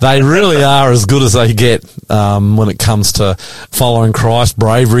 They really are as good as they get when it comes to following Christ,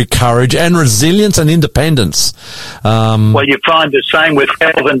 bravery, courage, and resilience and independence. Well, you find the same with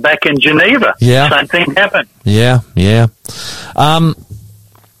Calvin back in Geneva. Yeah. Same thing happened. Yeah.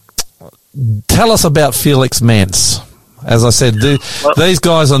 Tell us about Felix Manz. As I said, these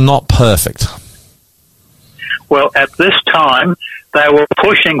guys are not perfect. Well, at this time, they were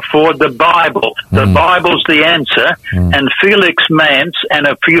pushing for the Bible. The Bible's the answer. And Felix Manz and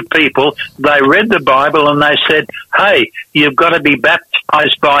a few people, they read the Bible and they said, hey, you've got to be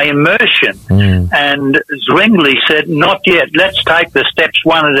baptized by immersion. And Zwingli said, not yet. Let's take the steps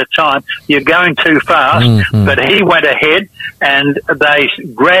one at a time. You're going too fast. But he went ahead and they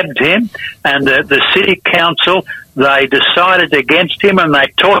grabbed him, and the city council, they decided against him and they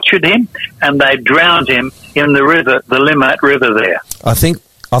tortured him and they drowned him in the river, the Limmat River there.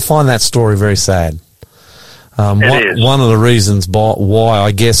 I find that story very sad. It is. One of the reasons why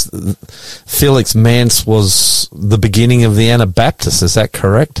I guess Felix Manz was the beginning of the Anabaptists, is that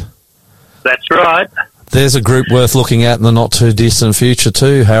correct? That's right. There's a group worth looking at in the not too distant future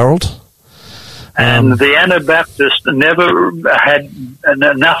too, Harold. And the Anabaptists never had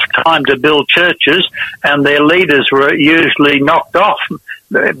enough time to build churches, and their leaders were usually knocked off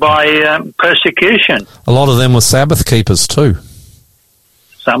by persecution. A lot of them were Sabbath keepers too.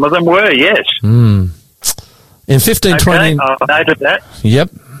 Some of them were, yes. In 1520... Okay, I've noted that. Yep,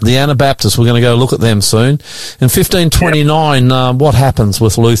 the Anabaptists. We're going to go look at them soon. In 1529, what happens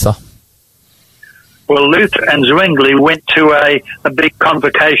with Luther? Well, Luther and Zwingli went to a big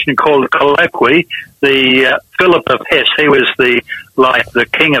convocation called a colloquy. The Philip of Hesse, he was the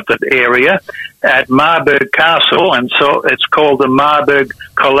king of the area, at Marburg Castle, and so it's called the Marburg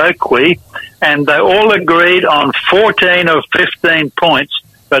Colloquy. And they all agreed on 14 of 15 points,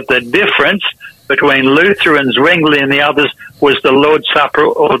 but the difference between Luther and Zwingli and the others was the Lord's Supper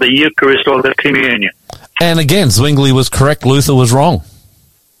or the Eucharist or the Communion. And again, Zwingli was correct, Luther was wrong.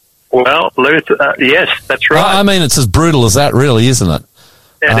 Well, Luther, yes, that's right. I mean, it's as brutal as that, really, isn't it?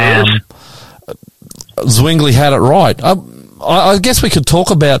 It is. Zwingli had it right. I guess we could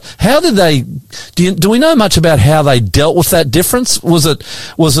talk about how did they? Do we know much about how they dealt with that difference? Was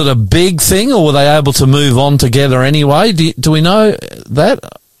it a big thing, or were they able to move on together anyway? Do we know that?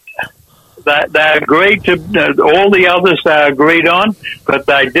 They agreed to all the others. They agreed on, but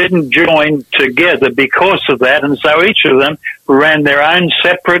they didn't join together because of that, and so each of them ran their own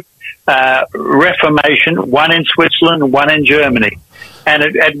separate Reformation, one in Switzerland, one in Germany. And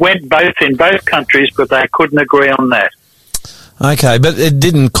it went both in both countries, but they couldn't agree on that. Okay, but it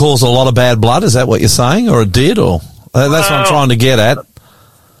didn't cause a lot of bad blood, is that what you're saying? Or it did? Or that's what I'm trying to get at.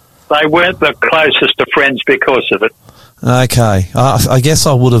 They weren't the closest of friends because of it. Okay. I guess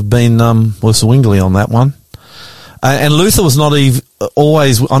I would have been with Zwingli on that one. And Luther was not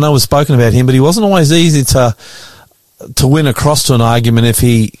always, I know we've spoken about him, but he wasn't always easy to win across to an argument if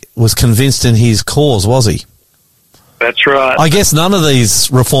he was convinced in his cause, was he? That's right. I guess none of these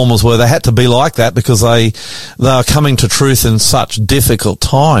reformers were. They had to be like that because they are coming to truth in such difficult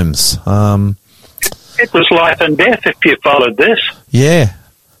times. It was life and death if you followed this. Yeah.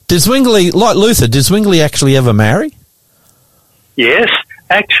 Did Zwingli, like Luther, did Zwingli actually ever marry? Yes,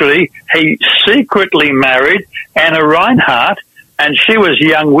 actually, he secretly married Anna Reinhardt, and she was a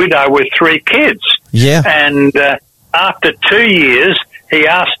young widow with 3 kids. Yeah. And after 2 years, he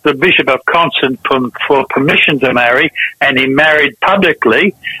asked the Bishop of Constant for permission to marry, and he married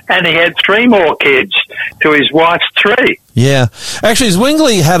publicly, and he had 3 more kids to his wife's 3. Yeah. Actually,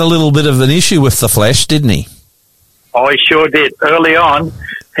 Zwingli had a little bit of an issue with the flesh, didn't he? Oh, he sure did. Early on,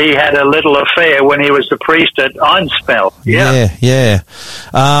 he had a little affair when he was the priest at Einsfeld. Yeah.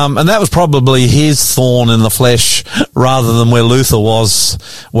 And that was probably his thorn in the flesh rather than where Luther was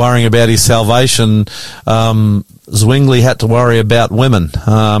worrying about his salvation. Zwingli had to worry about women.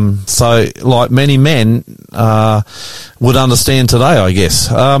 So like many men would understand today, I guess.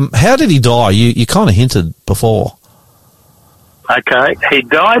 How did he die? You kind of hinted before. Okay, he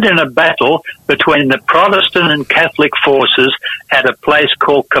died in a battle between the Protestant and Catholic forces at a place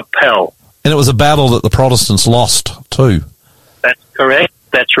called Capel. And it was a battle that the Protestants lost too. That's correct.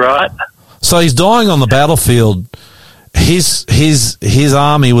 That's right. So he's dying on the battlefield. His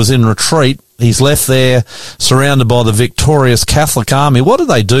army was in retreat. He's left there surrounded by the victorious Catholic army. What did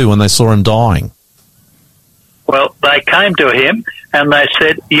they do when they saw him dying? Well, they came to him and they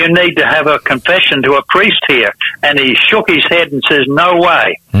said, you need to have a confession to a priest here. And he shook his head and says, no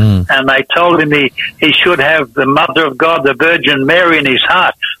way. And they told him he should have the Mother of God, the Virgin Mary, in his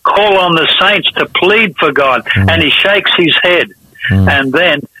heart. Call on the saints to plead for God. And he shakes his head. And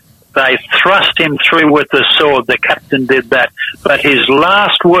then they thrust him through with the sword. The captain did that. But his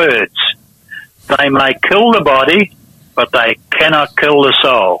last words, they may kill the body, but they cannot kill the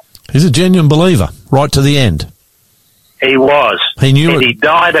soul. He's a genuine believer, right to the end. He was. He knew and he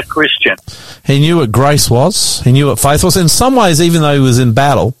died a Christian. He knew what grace was. He knew what faith was. In some ways, even though he was in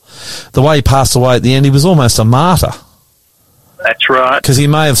battle, the way he passed away at the end, he was almost a martyr. That's right. Because he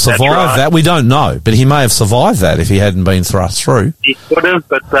may have survived that. We don't know, but he may have survived that if he hadn't been thrust through. He could have,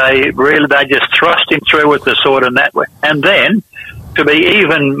 but they just thrust him through with the sword in that way. And then, to be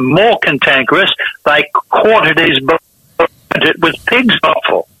even more cantankerous, they quartered his body with pig's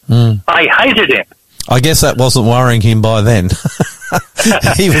offal. They hated him. I guess that wasn't worrying him by then.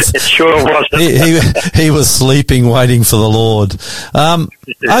 It sure wasn't. He was sleeping, waiting for the Lord.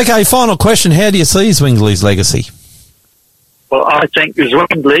 Okay, final question. How do you see Zwingli's legacy? Well, I think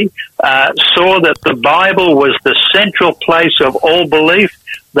Zwingli saw that the Bible was the central place of all belief,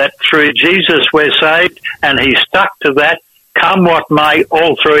 that through Jesus we're saved, and he stuck to that, come what may,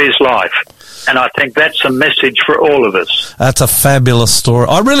 all through his life. And I think that's a message for all of us. That's a fabulous story.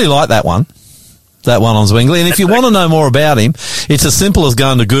 I really like that one on Zwingli. And if you want to know more about him, it's as simple as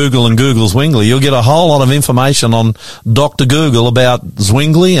going to Google and Google Zwingli. You'll get a whole lot of information on Dr. Google about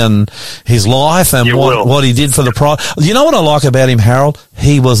Zwingli and his life and what he did for the prize. You know what I like about him, Harold?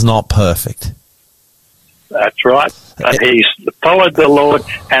 He was not perfect. That's right. But he's followed the Lord,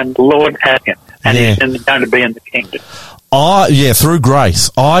 and the Lord had him. And he's going to be in the kingdom. Through grace.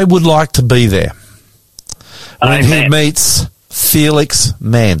 I would like to be there when he meets Felix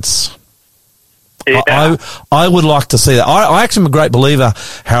Manz. Yeah. I would like to see that. I actually am a great believer,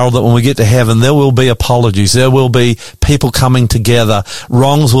 Harold, that when we get to heaven, there will be apologies. There will be people coming together.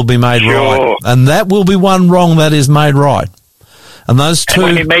 Wrongs will be made right. And that will be one wrong that is made right. And those two...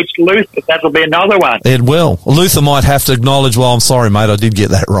 And when he meets Luther, that'll be another one. It will. Luther might have to acknowledge, well, I'm sorry, mate, I did get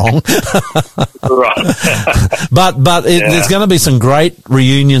that wrong. Right. but there's going to be some great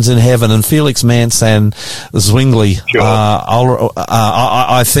reunions in heaven, and Felix Manz and Zwingli,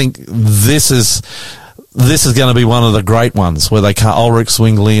 I think this is going to be one of the great ones where Ulrich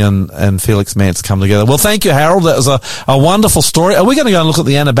Zwingli and Felix Manz come together. Well, thank you, Harold. That was a wonderful story. Are we going to go and look at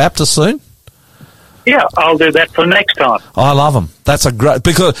the Anabaptists soon? Yeah, I'll do that for next time. I love them. That's a great...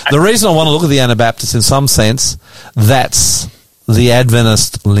 Because the reason I want to look at the Anabaptists, in some sense, that's the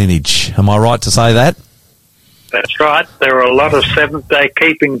Adventist lineage. Am I right to say that? That's right. There are a lot of Seventh-day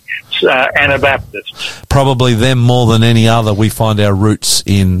keeping Anabaptists. Probably them more than any other we find our roots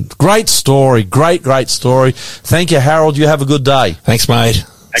in. Great story. Great story. Thank you, Harold. You have a good day. Thanks, mate.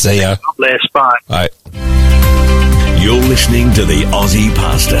 See ya. God bless. Bye. Bye. You're listening to the Aussie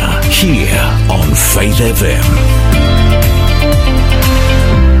Pastor here on Faith FM.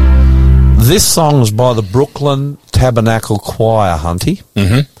 This song is by the Brooklyn Tabernacle Choir, Hunty.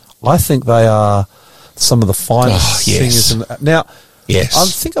 Mm-hmm. I think they are some of the finest singers. Now, Yes. I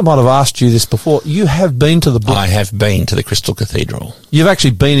think I might have asked you this before. You have been to the book. I have been to the Crystal Cathedral. You've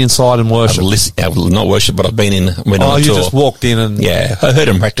actually been inside and worshipped. I've not worshipped, but I've been in. Went on a you tour. just walked in and Yeah, I heard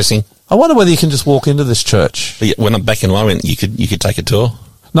them practicing. I wonder whether you can just walk into this church. But yeah, when I'm back in London, you could take a tour.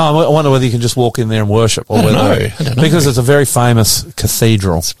 No, I wonder whether you can just walk in there and worship. Or I don't whether, know. Because it's a very famous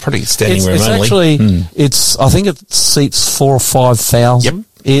cathedral. It's pretty standing room It's only. actually, I think it seats 4,000 or 5,000.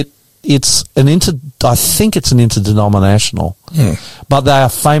 Yep. I think it's an interdenominational, but they are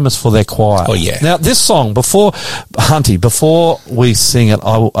famous for their choir. Oh, yeah. Now, this song, before we sing it,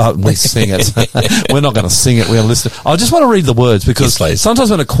 we sing it. We're not going to sing it. We're going to listen. I just want to read the words because Yes, please.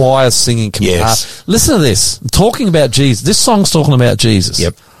 sometimes when a choir's singing can be hard. Yes. Listen to this. Talking about Jesus. This song's talking about Jesus.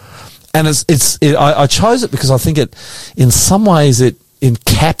 Yep. And I chose it because I think in some ways it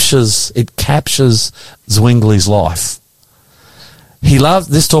captures Zwingli's life. He loves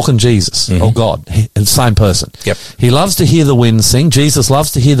this talking Jesus or God, the same person. Yep. He loves to hear the wind sing. Jesus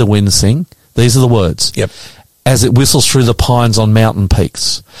loves to hear the wind sing. These are the words. Yep. As it whistles through the pines on mountain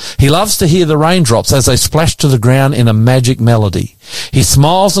peaks. He loves to hear the raindrops as they splash to the ground in a magic melody. He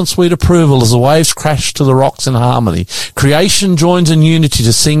smiles in sweet approval as the waves crash to the rocks in harmony. Creation joins in unity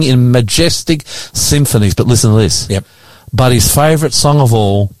to sing in majestic symphonies. But listen to this. Yep. But his favourite song of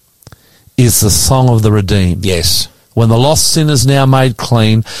all is the song of the redeemed. Yes. When the lost sinners now made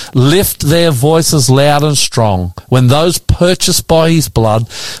clean, lift their voices loud and strong. When those purchased by his blood,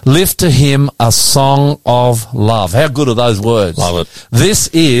 lift to him a song of love. How good are those words? Love it. This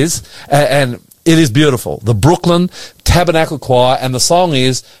is, and it is beautiful, the Brooklyn Tabernacle Choir, and the song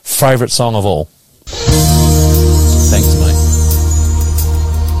is Favourite Song of All. Thanks, mate.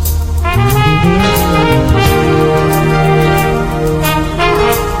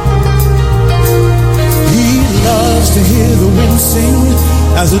 To hear the wind sing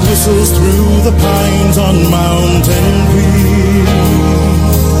as it whistles through the pines on mountain breeze.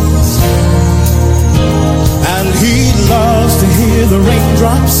 And he loves to hear the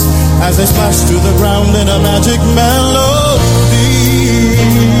raindrops as they splash to the ground in a magic melody.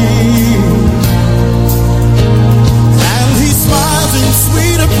 And he smiles in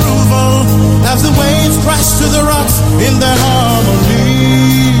sweet approval as the waves crash to the rocks in their harmony.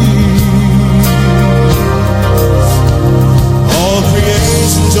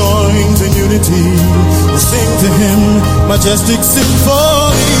 Joins in unity, sing to him majestic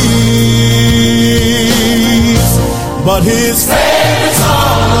symphonies. But his favorite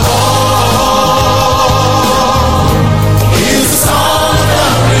song of all is the song of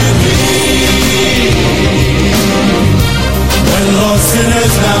the redeemed. When lost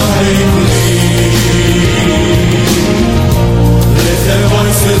sinners now make clean, lift their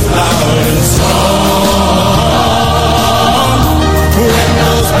voices loud and strong.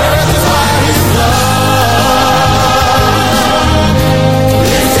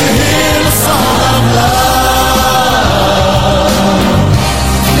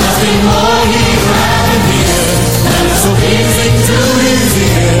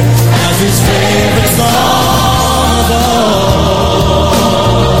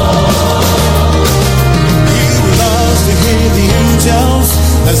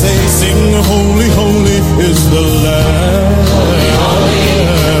 As they sing, holy, holy is the Lamb. Holy, holy,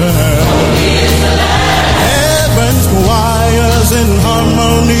 holy is the Lamb. Heaven's choirs in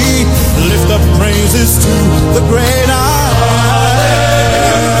harmony lift up praises to the great I am.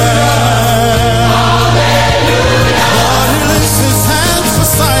 Hallelujah. God, he lifts his hands for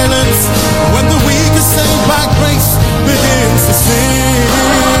silence when the weak is saved by grace begins to sing.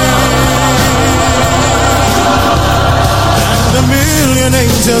 A million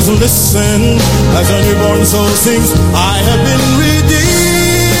angels listen as a newborn soul sings, I have been redeemed.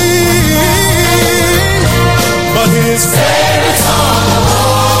 But his favorite song of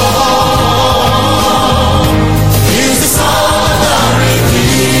all is the song of the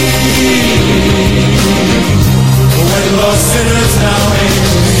redeemed. When lost sinners now make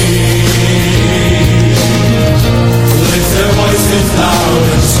clean, lift their voices loud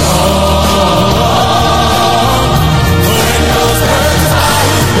and strong.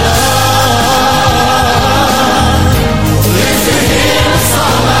 Lift to him a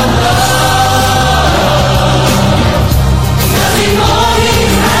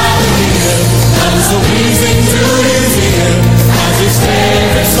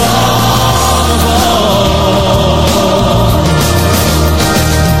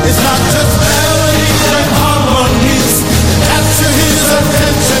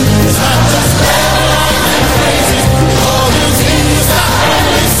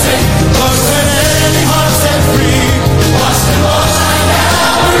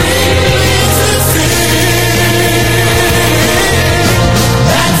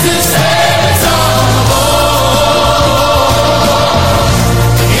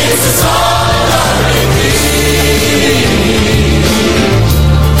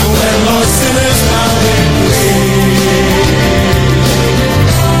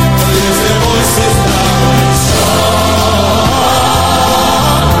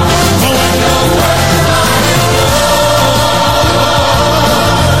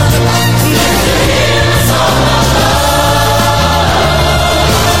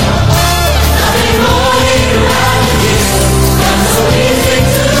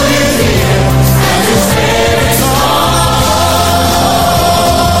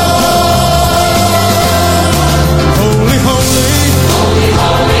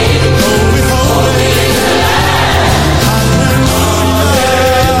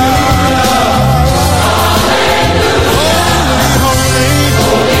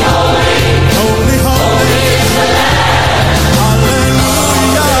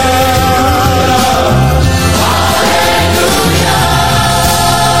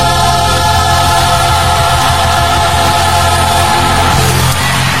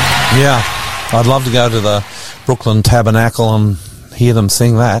Yeah, I'd love to go to the Brooklyn Tabernacle and hear them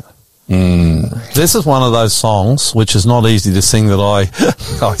sing that. This is one of those songs which is not easy to sing that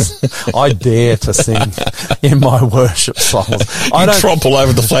I dare to sing in my worship songs. You tromp all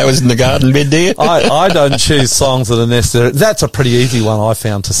over the flowers in the garden bed, do you? I don't choose songs that are necessary. That's a pretty easy one I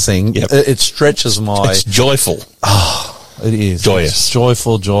found to sing. Yep. It stretches my... It's joyful. It is. Joyous. It's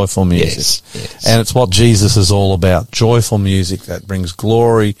joyful music. Yes. And it's what Jesus is all about. Joyful music that brings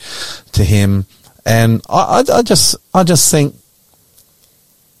glory to him. And I just think,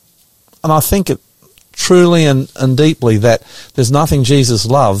 and I think it truly and deeply, that there's nothing Jesus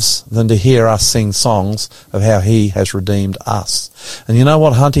loves than to hear us sing songs of how he has redeemed us. And you know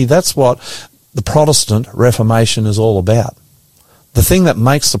what, Hunty? That's what the Protestant Reformation is all about. The thing that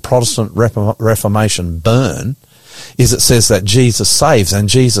makes the Protestant Reformation burn is it says that Jesus saves, and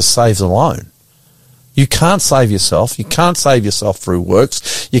Jesus saves alone. You can't save yourself. You can't save yourself through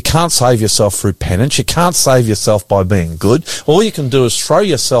works. You can't save yourself through penance. You can't save yourself by being good. All you can do is throw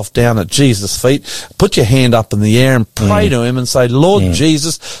yourself down at Jesus' feet, put your hand up in the air and pray to him and say, Lord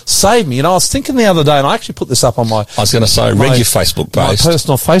Jesus, save me. You know, I was thinking the other day, and I actually put this up on my... I was going to say, read your Facebook post. My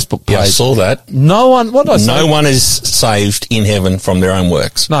personal Facebook page. Yeah, I saw that. No one... What did I say? No one is saved in heaven from their own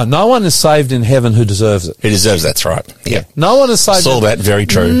works. No one is saved in heaven who deserves it. Who deserves that's right. Yeah. No one is saved... Saw that, very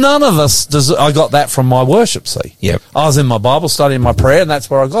true. None of us... I got that from my worship, see. Yep. I was in my Bible study, in my prayer, and that's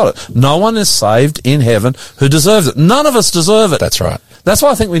where I got it. No one is saved in heaven who deserves it. None of us deserve it. That's right. That's why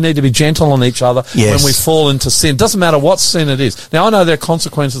I think we need to be gentle on each other when we fall into sin. Doesn't matter what sin it is. Now, I know there are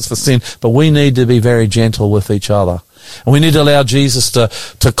consequences for sin, but we need to be very gentle with each other. And we need to allow Jesus to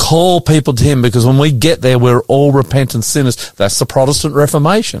call people to him, because when we get there, we're all repentant sinners. That's the Protestant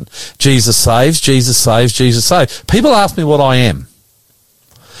Reformation. Jesus saves, Jesus saves, Jesus saves. People ask me what I am.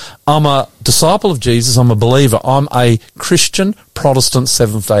 I'm a disciple of Jesus. I'm a believer. I'm a Christian Protestant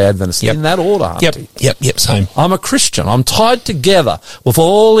Seventh-day Adventist. Yep. In that order, Hunty. Yep, same. I'm a Christian. I'm tied together with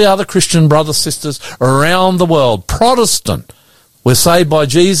all the other Christian brothers, sisters around the world. Protestant. We're saved by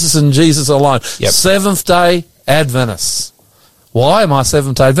Jesus and Jesus alone. Yep. Seventh-day Adventists. Why am I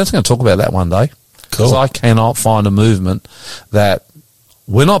Seventh-day Adventist? I'm going to talk about that one day. Because I cannot find a movement that...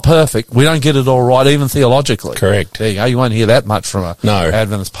 We're not perfect. We don't get it all right, even theologically. Correct. There you go. You won't hear that much from a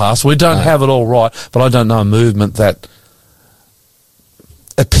Adventist pastor. We don't have it all right, but I don't know a movement that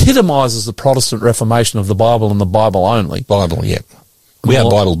epitomises the Protestant Reformation of the Bible and the Bible only. Bible, yeah. We are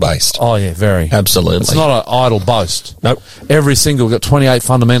Bible-based. Oh, yeah, very. Absolutely. It's not an idle boast. Nope. Every single, we've got 28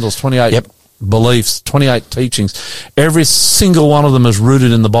 fundamentals, 28 beliefs, 28 teachings. Every single one of them is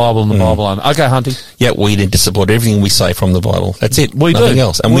rooted in the Bible and the Bible only. Okay, Hunty. Yeah, we need to support everything we say from the Bible. That's it. Nothing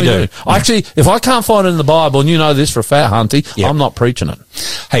else. And we do. Actually, if I can't find it in the Bible, and you know this for a fact, Hunty, I'm not preaching it.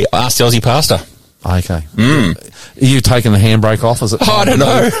 Hey, ask the Aussie pastor. Okay. Are you taking the handbrake off? Is it? I don't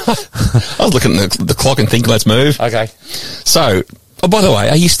know. I was looking at the clock and thinking, let's move. Okay. So, by the way,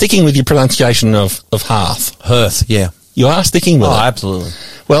 are you sticking with your pronunciation of hearth? Hearth, yeah. You are sticking with it? Oh, absolutely.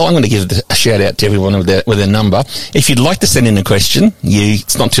 Well, I'm going to give a shout out to everyone with their number. If you'd like to send in a question,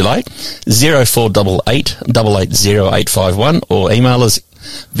 it's not too late. 0488 880851 or email us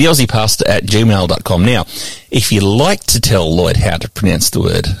theaussiepastor@gmail.com. Now, if you'd like to tell Lloyd how to pronounce the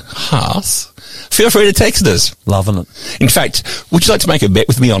word hearth, feel free to text us. Loving it. In fact, would you like to make a bet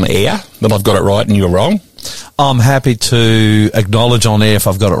with me on air that I've got it right and you're wrong? I'm happy to acknowledge on air if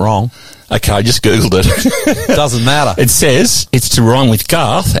I've got it wrong. Okay, I just Googled it. Doesn't matter. It says it's to rhyme with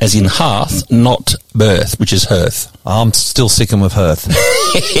garth, as in hearth, not birth, which is hearth. I'm still sticking with hearth.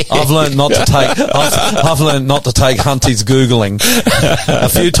 I've learned not to take. I've learned not to take Hunty's Googling. A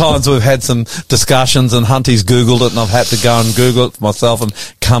few times we've had some discussions, and Hunty's Googled it, and I've had to go and Google it for myself and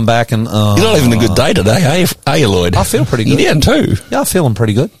come back and. You're not having a good day today, are you, Lloyd? I feel pretty good. You down too? Yeah, I'm feeling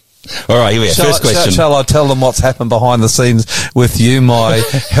pretty good. All right, here we are. First question. Shall I tell them what's happened behind the scenes with you, my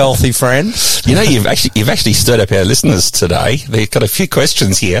healthy friend? You know, you've actually stirred up our listeners today. They've got a few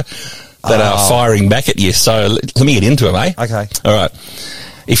questions here that are firing back at you. So let me get into them, eh? Okay. All right.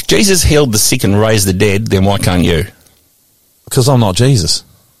 If Jesus healed the sick and raised the dead, then why can't you? Because I'm not Jesus.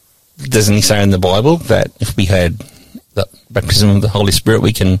 Doesn't he say in the Bible that if we had the baptism of the Holy Spirit,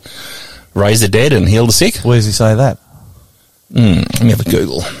 we can raise the dead and heal the sick? Where does he say that? Let me have a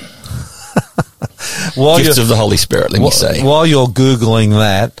Google. Gifts of the Holy Spirit, let me say. While you're Googling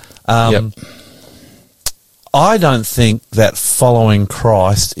that, I don't think that following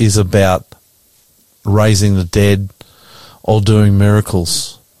Christ is about raising the dead or doing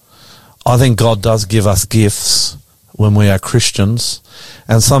miracles. I think God does give us gifts when we are Christians,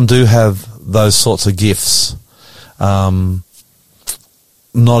 and some do have those sorts of gifts. Not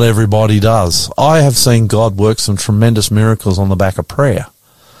everybody does. I have seen God work some tremendous miracles on the back of prayer.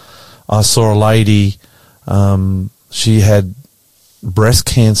 I saw a lady, she had breast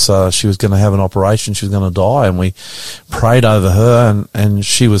cancer. She was going to have an operation. She was going to die, and we prayed over her, and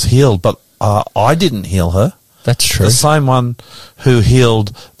she was healed. But I didn't heal her. That's true. The same one who healed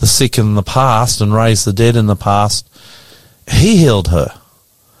the sick in the past and raised the dead in the past, he healed her.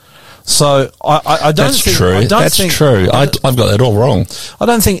 So I don't That's think... true. That's true. I've got that all wrong. I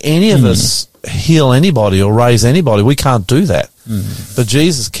don't think any of us heal anybody or raise anybody. We can't do that. But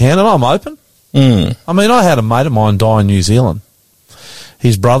Jesus can, and I'm open. I mean, I had a mate of mine die in New Zealand.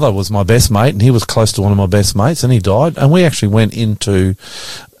 His brother was my best mate, and he was close to one of my best mates, and he died. And we actually went into...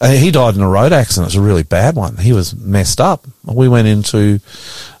 he died in a road accident. It was a really bad one. He was messed up. We went into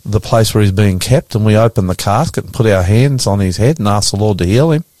the place where he's being kept, and we opened the casket and put our hands on his head and asked the Lord to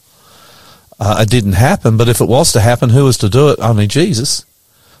heal him. It didn't happen, but if it was to happen, who was to do it? Only Jesus.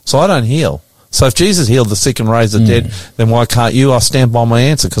 So I don't heal. So if Jesus healed the sick and raised the dead, then why can't you? I stand by my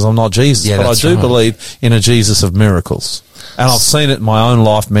answer because I'm not Jesus. Yeah, but I do believe in a Jesus of miracles. And I've seen it in my own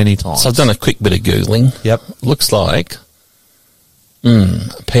life many times. So I've done a quick bit of Googling. Yep. Looks like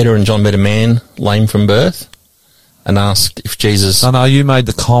Peter and John met a man lame from birth and asked if Jesus... I know you made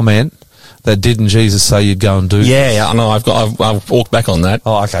the comment that didn't Jesus say you'd go and do Yeah, I know. I've walked back on that.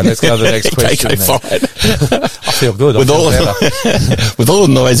 Oh, okay. Let's go to the next question. Okay, fine. I feel good. With all the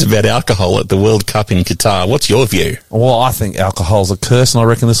noise about alcohol at the World Cup in Qatar, what's your view? Well, I think alcohol's a curse, and I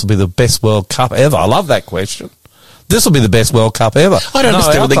reckon this will be the best World Cup ever. I love that question. This will be the best World Cup ever. I don't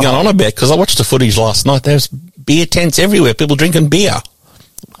understand what they're going on about, because I watched the footage last night. There's beer tents everywhere, people drinking beer.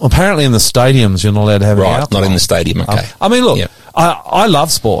 Apparently in the stadiums you're not allowed to have any alcohol. Not in the stadium, okay. I mean, look, I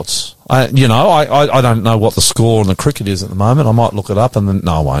love sports. I don't know what the score on the cricket is at the moment. I might look it up and then...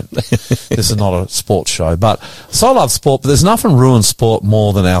 No, I won't. This is not a sports show. So I love sport, but there's nothing ruins sport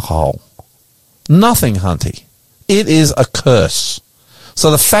more than alcohol. Nothing, Hunty. It is a curse. So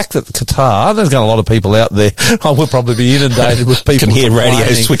the fact that Qatar, there's got a lot of people out there, I will probably be inundated with people. Can hear radio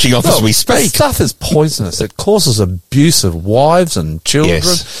switching off as we speak. That stuff is poisonous. It causes abuse of wives and children.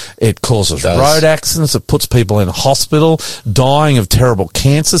 Yes, it causes road accidents. It puts people in hospital, dying of terrible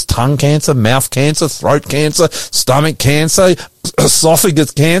cancers, tongue cancer, mouth cancer, throat cancer, stomach cancer,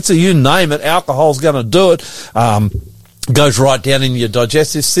 esophagus cancer, you name it. Alcohol's going to do it. Goes right down in your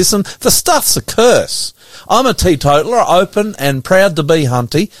digestive system. The stuff's a curse. I'm a teetotaler, open and proud to be,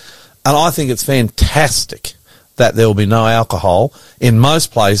 Hunty, and I think it's fantastic that there will be no alcohol in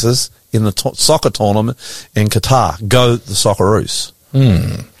most places in the soccer tournament in Qatar. Go the Socceroos.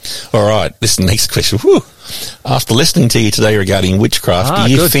 All right, this is the next question. Whew. After listening to you today regarding witchcraft,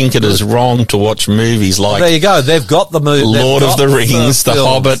 do you think it is wrong to watch movies like... There you go, they've got the movie. Lord of the Rings, The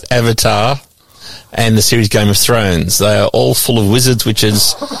Hobbit, Avatar, and the series Game of Thrones? They are all full of wizards,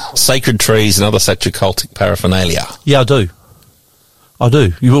 witches, sacred trees, and other such occultic paraphernalia. Yeah, I do.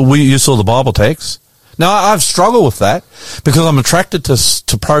 You saw the Bible text. Now, I've struggled with that because I'm attracted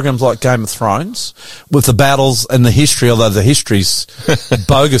to programs like Game of Thrones with the battles and the history, although the history's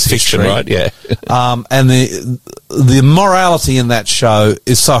bogus fiction, history. right? Yeah. And the morality in that show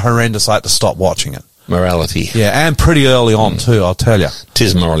is so horrendous I had to stop watching it. Morality. Yeah, and pretty early on too, I'll tell you.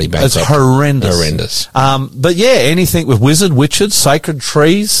 Tis morally bad. It's horrendous. But yeah, anything with wizard, witches, sacred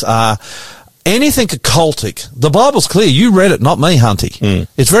trees, anything occultic. The Bible's clear. You read it, not me, Hunty.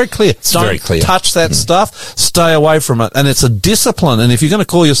 It's very clear. Don't very clear. touch that stuff. Stay away from it. And it's a discipline. And if you're going to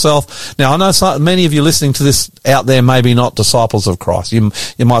call yourself... Now, I know many of you listening to this out there maybe not disciples of Christ. You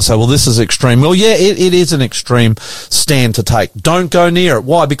might say, well, this is extreme. Well, yeah, it is an extreme stand to take. Don't go near it.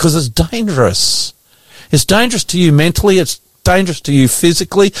 Why? Because it's dangerous. It's dangerous to you mentally, it's dangerous to you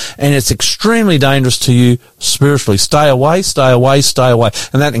physically, and it's extremely dangerous to you spiritually. Stay away, stay away, stay away.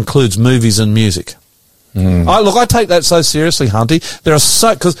 And that includes movies and music. I take that so seriously, Hunty.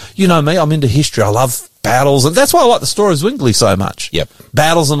 Because you know me, I'm into history. I love battles, and that's why I like the story of Zwingli so much. Yep.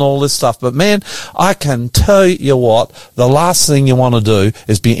 Battles and all this stuff. But man, I can tell you what, the last thing you want to do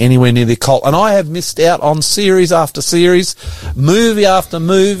is be anywhere near the occult. And I have missed out on series after series, movie after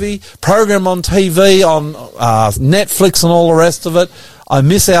movie, program on TV, on Netflix and all the rest of it. I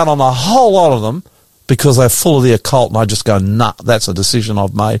miss out on a whole lot of them because they're full of the occult, and I just go, nah, that's a decision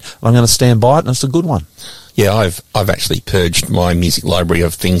I've made. I'm going to stand by it, and it's a good one. Yeah, I've actually purged my music library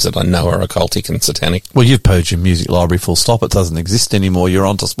of things that I know are occultic and satanic. Well, you've purged your music library full stop. It doesn't exist anymore. You're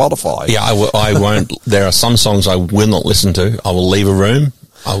onto Spotify. Yeah, I won't. There are some songs I will not listen to. I will leave a room.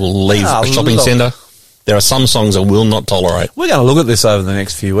 I will leave a shopping centre. There are some songs I will not tolerate. We're going to look at this over the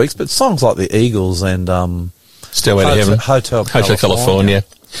next few weeks, but songs like the Eagles and Stairway to Heaven, Hotel California.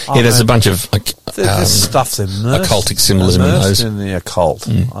 there's a bunch of this stuff's immersed, occultic symbolism in those. in the occult.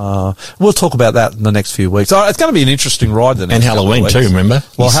 We'll talk about that in the next few weeks. It's going to be an interesting ride. And Halloween too, remember?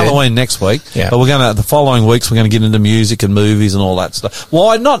 Well, Halloween next week. Yeah. But the following weeks, we're going to get into music and movies and all that stuff.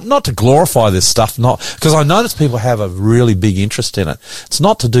 Why? Not to glorify this stuff, because I notice people have a really big interest in it. It's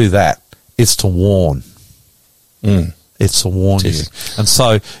not to do that. It's to warn. It's to warn you. And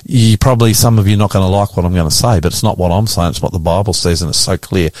so some of you are not going to like what I'm going to say, but it's not what I'm saying. It's what the Bible says, and it's so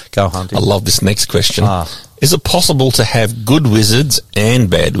clear. Go hunting. I love this next question. Is it possible to have good wizards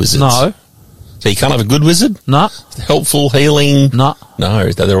and bad wizards? No. So you can't have a good wizard? No. Helpful, healing? No.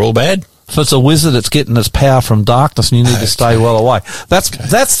 No, they're all bad? If it's a wizard, it's getting its power from darkness, and you need to stay well away.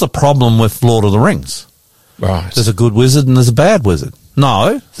 That's the problem with Lord of the Rings. Right. There's a good wizard and there's a bad wizard.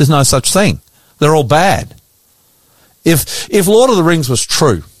 No, there's no such thing. They're all bad. If Lord of the Rings was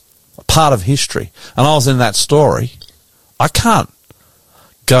true, a part of history, and I was in that story, I can't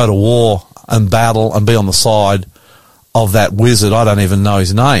go to war and battle and be on the side of that wizard. I don't even know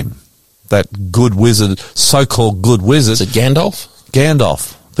his name. That good wizard, so-called good wizard. Is it Gandalf?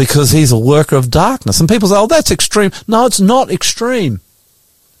 Gandalf, because he's a worker of darkness. And people say, oh, that's extreme. No, it's not extreme.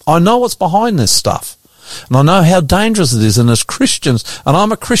 I know what's behind this stuff. And I know how dangerous it is, and as Christians, and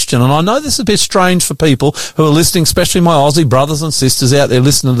I'm a Christian, and I know this is a bit strange for people who are listening, especially my Aussie brothers and sisters out there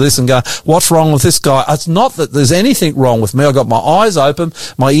listening to this and go, what's wrong with this guy? It's not that there's anything wrong with me. I've got my eyes open,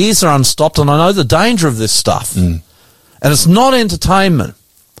 my ears are unstopped, and I know the danger of this stuff. And it's not entertainment.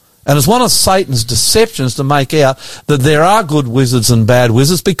 And it's one of Satan's deceptions to make out that there are good wizards and bad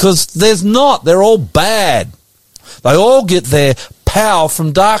wizards, because there's not. They're all bad. They all get their power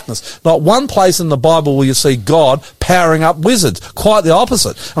from darkness. Not one place in the Bible will you see God powering up wizards. Quite the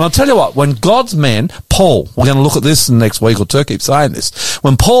opposite. And I'll tell you what, when God's man, Paul, we're going to look at this in the next week or two, keep saying this.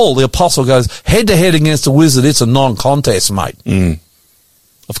 When Paul, the apostle, goes head-to-head against a wizard, it's a non-contest, mate.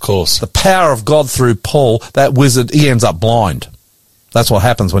 Of course. The power of God through Paul, that wizard, he ends up blind. That's what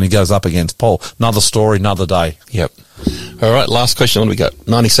happens when he goes up against Paul. Another story, another day. Yep. All right, last question. What do we got?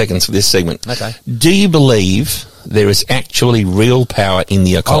 90 seconds for this segment. Okay. Do you believe there is actually real power in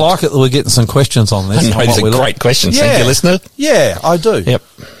the occult? I like it that we're getting some questions on this. I know, these are great questions. Yeah. Thank you, listener. Yeah, I do. Yep.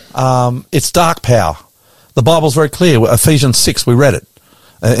 It's dark power. The Bible's very clear. Ephesians 6, we read it.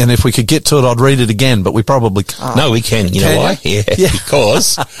 And if we could get to it, I'd read it again, but we probably can't. No, we can. You know why? Yeah,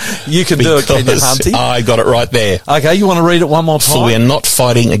 because... you can do it, can you, Hunty? I got it right there. Okay, you want to read it one more time? For we are not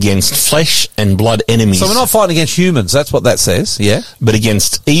fighting against flesh and blood enemies. So we're not fighting against humans, that's what that says, yeah? But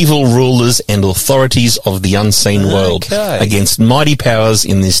against evil rulers and authorities of the unseen world. Against mighty powers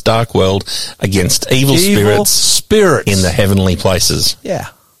in this dark world. Against evil spirits in the heavenly places. Yeah.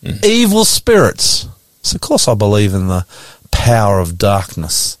 Evil spirits. So of course I believe in the power of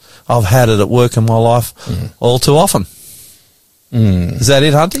darkness. I've had it at work in my life all too often. Is that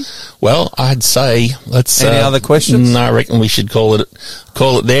it, Hunty? Well, I'd say let's... Any other questions? No, I reckon we should call it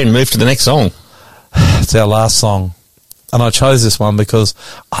there and move to the next song. It's our last song. And I chose this one because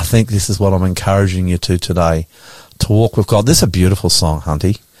I think this is what I'm encouraging you to today, to walk with God. This is a beautiful song,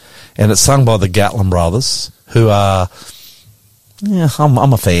 Hunty. And it's sung by the Gatlin brothers, who are... Yeah, I'm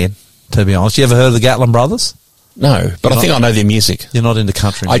a fan, to be honest. You ever heard of the Gatlin brothers? No, but I think I know their music. You're not into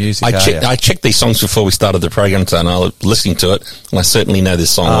country music, I checked these songs before we started the program, and I was listening to it, and I certainly know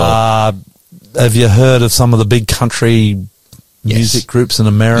this song well. Have you heard of some of the big country music groups in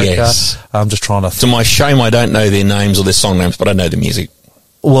America? Yes. I'm just trying to... To my shame, I don't know their names or their song names, but I know the music.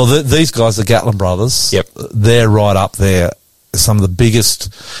 Well, these guys, the Gatlin brothers, they're right up there. Some of the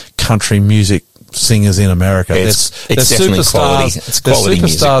biggest country music singers in America. It's definitely quality. It's quality they're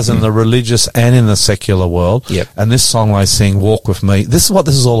superstars music. in the religious and in the secular world. Yep. And this song they sing, Walk With Me, this is what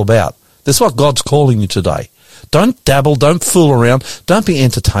this is all about. This is what God's calling you today. Don't dabble, don't fool around, don't be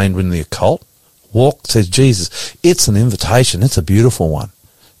entertained in the occult. Walk, says Jesus. It's an invitation. It's a beautiful one.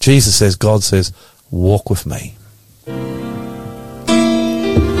 Jesus says, God says, walk with me.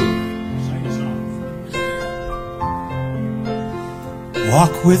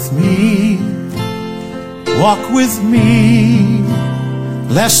 Walk with me,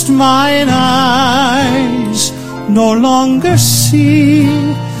 lest mine eyes no longer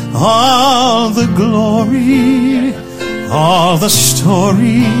see all the glory, all the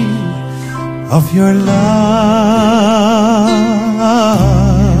story of your love.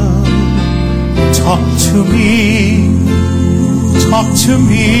 Talk to me,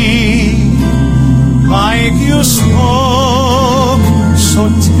 like you spoke so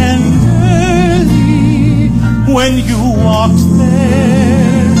tenderly when you walked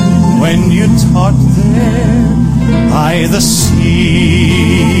there, when you taught there by the sea.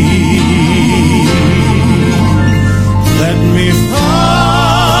 Let me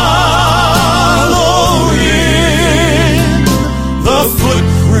follow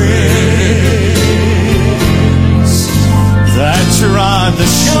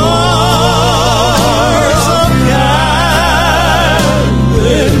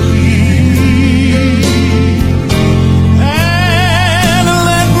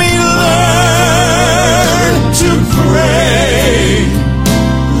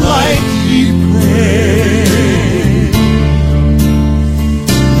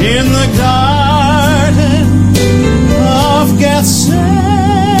in the garden of Gethsemane.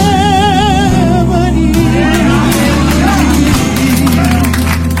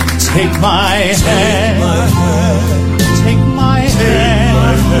 Take my hand, take my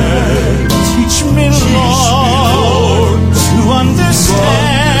hand, teach me, Lord, to understand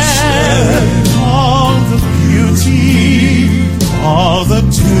all the beauty, all the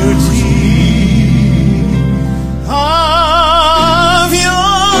duty of your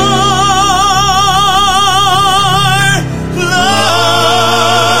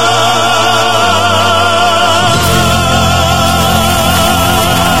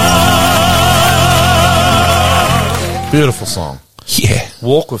Beautiful song. Yeah.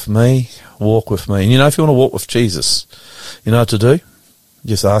 Walk with me, walk with me. And you know, if you want to walk with Jesus, you know what to do?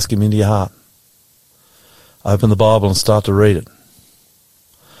 Just ask him into your heart. Open the Bible and start to read it.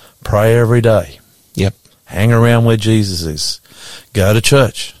 Pray every day. Yep. Hang around where Jesus is. Go to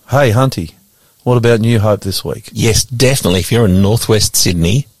church. Hey, Hunty, what about New Hope this week? Yes, definitely. If you're in northwest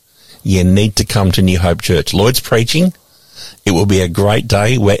Sydney, you need to come to New Hope Church. Lloyd's preaching. It will be a great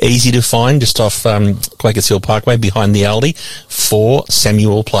day. We're easy to find, just off Quakers Hill Parkway, behind the Aldi, 4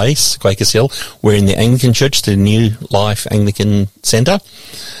 Samuel Place, Quakers Hill. We're in the Anglican Church, the New Life Anglican Centre,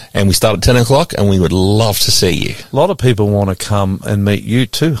 and we start at 10 o'clock, and we would love to see you. A lot of people want to come and meet you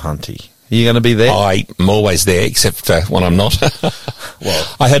too, Hunty. Are you going to be there? I'm always there, except when I'm not.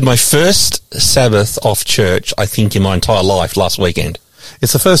 Well, I had my first Sabbath off church, I think, in my entire life last weekend.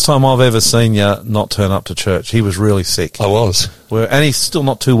 it's the first time I've ever seen you not turn up to church. He was really sick. I was. And he's still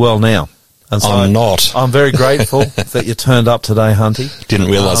not too well now. And so I'm not. I'm very grateful that you turned up today, Hunty. Didn't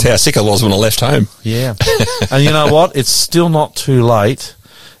realise how sick I was when I left home. Yeah. And you know what? It's still not too late.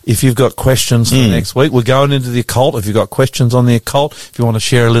 If you've got questions for next week, we're going into the occult. If you've got questions on the occult, if you want to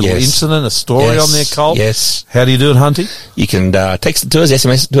share a little incident, a story on the occult, how do you do it, Hunty? You can text it to us,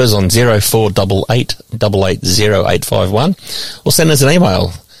 SMS it to us on 0488 880851, or send us an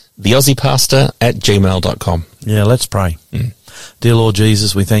email, theaussiepastor@gmail.com. Yeah, let's pray. Dear Lord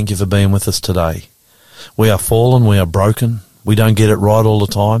Jesus, we thank you for being with us today. We are fallen, we are broken, we don't get it right all the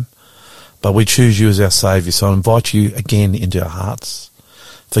time, but we choose you as our Saviour, so I invite you again into our hearts.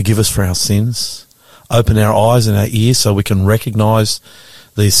 Forgive us for our sins. Open our eyes and our ears so we can recognise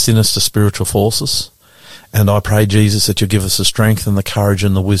these sinister spiritual forces. And I pray, Jesus, that you'll give us the strength and the courage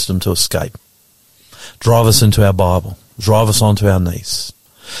and the wisdom to escape. Drive us into our Bible. Drive us onto our knees.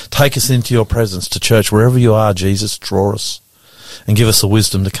 Take us into your presence to church. Wherever you are, Jesus, draw us and give us the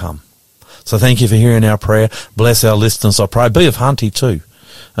wisdom to come. So thank you for hearing our prayer. Bless our listeners, I pray. Be of Hunty too,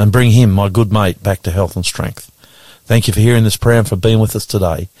 and bring him, my good mate, back to health and strength. Thank you for hearing this prayer and for being with us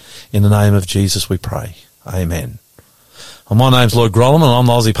today. In the name of Jesus we pray. Amen. Well, my name's Lloyd Grollam and I'm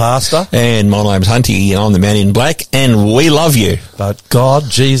the Aussie pastor. And my name's Hunty, I'm the man in black, and we love you. But God,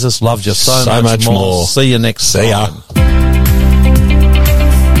 Jesus loves you so much more. See you next time. See ya.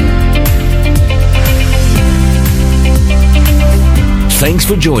 Thanks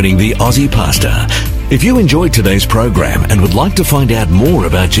for joining the Aussie Pastor. If you enjoyed today's program and would like to find out more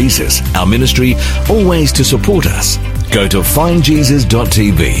about Jesus, our ministry, or ways to support us, go to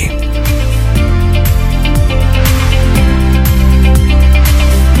findjesus.tv.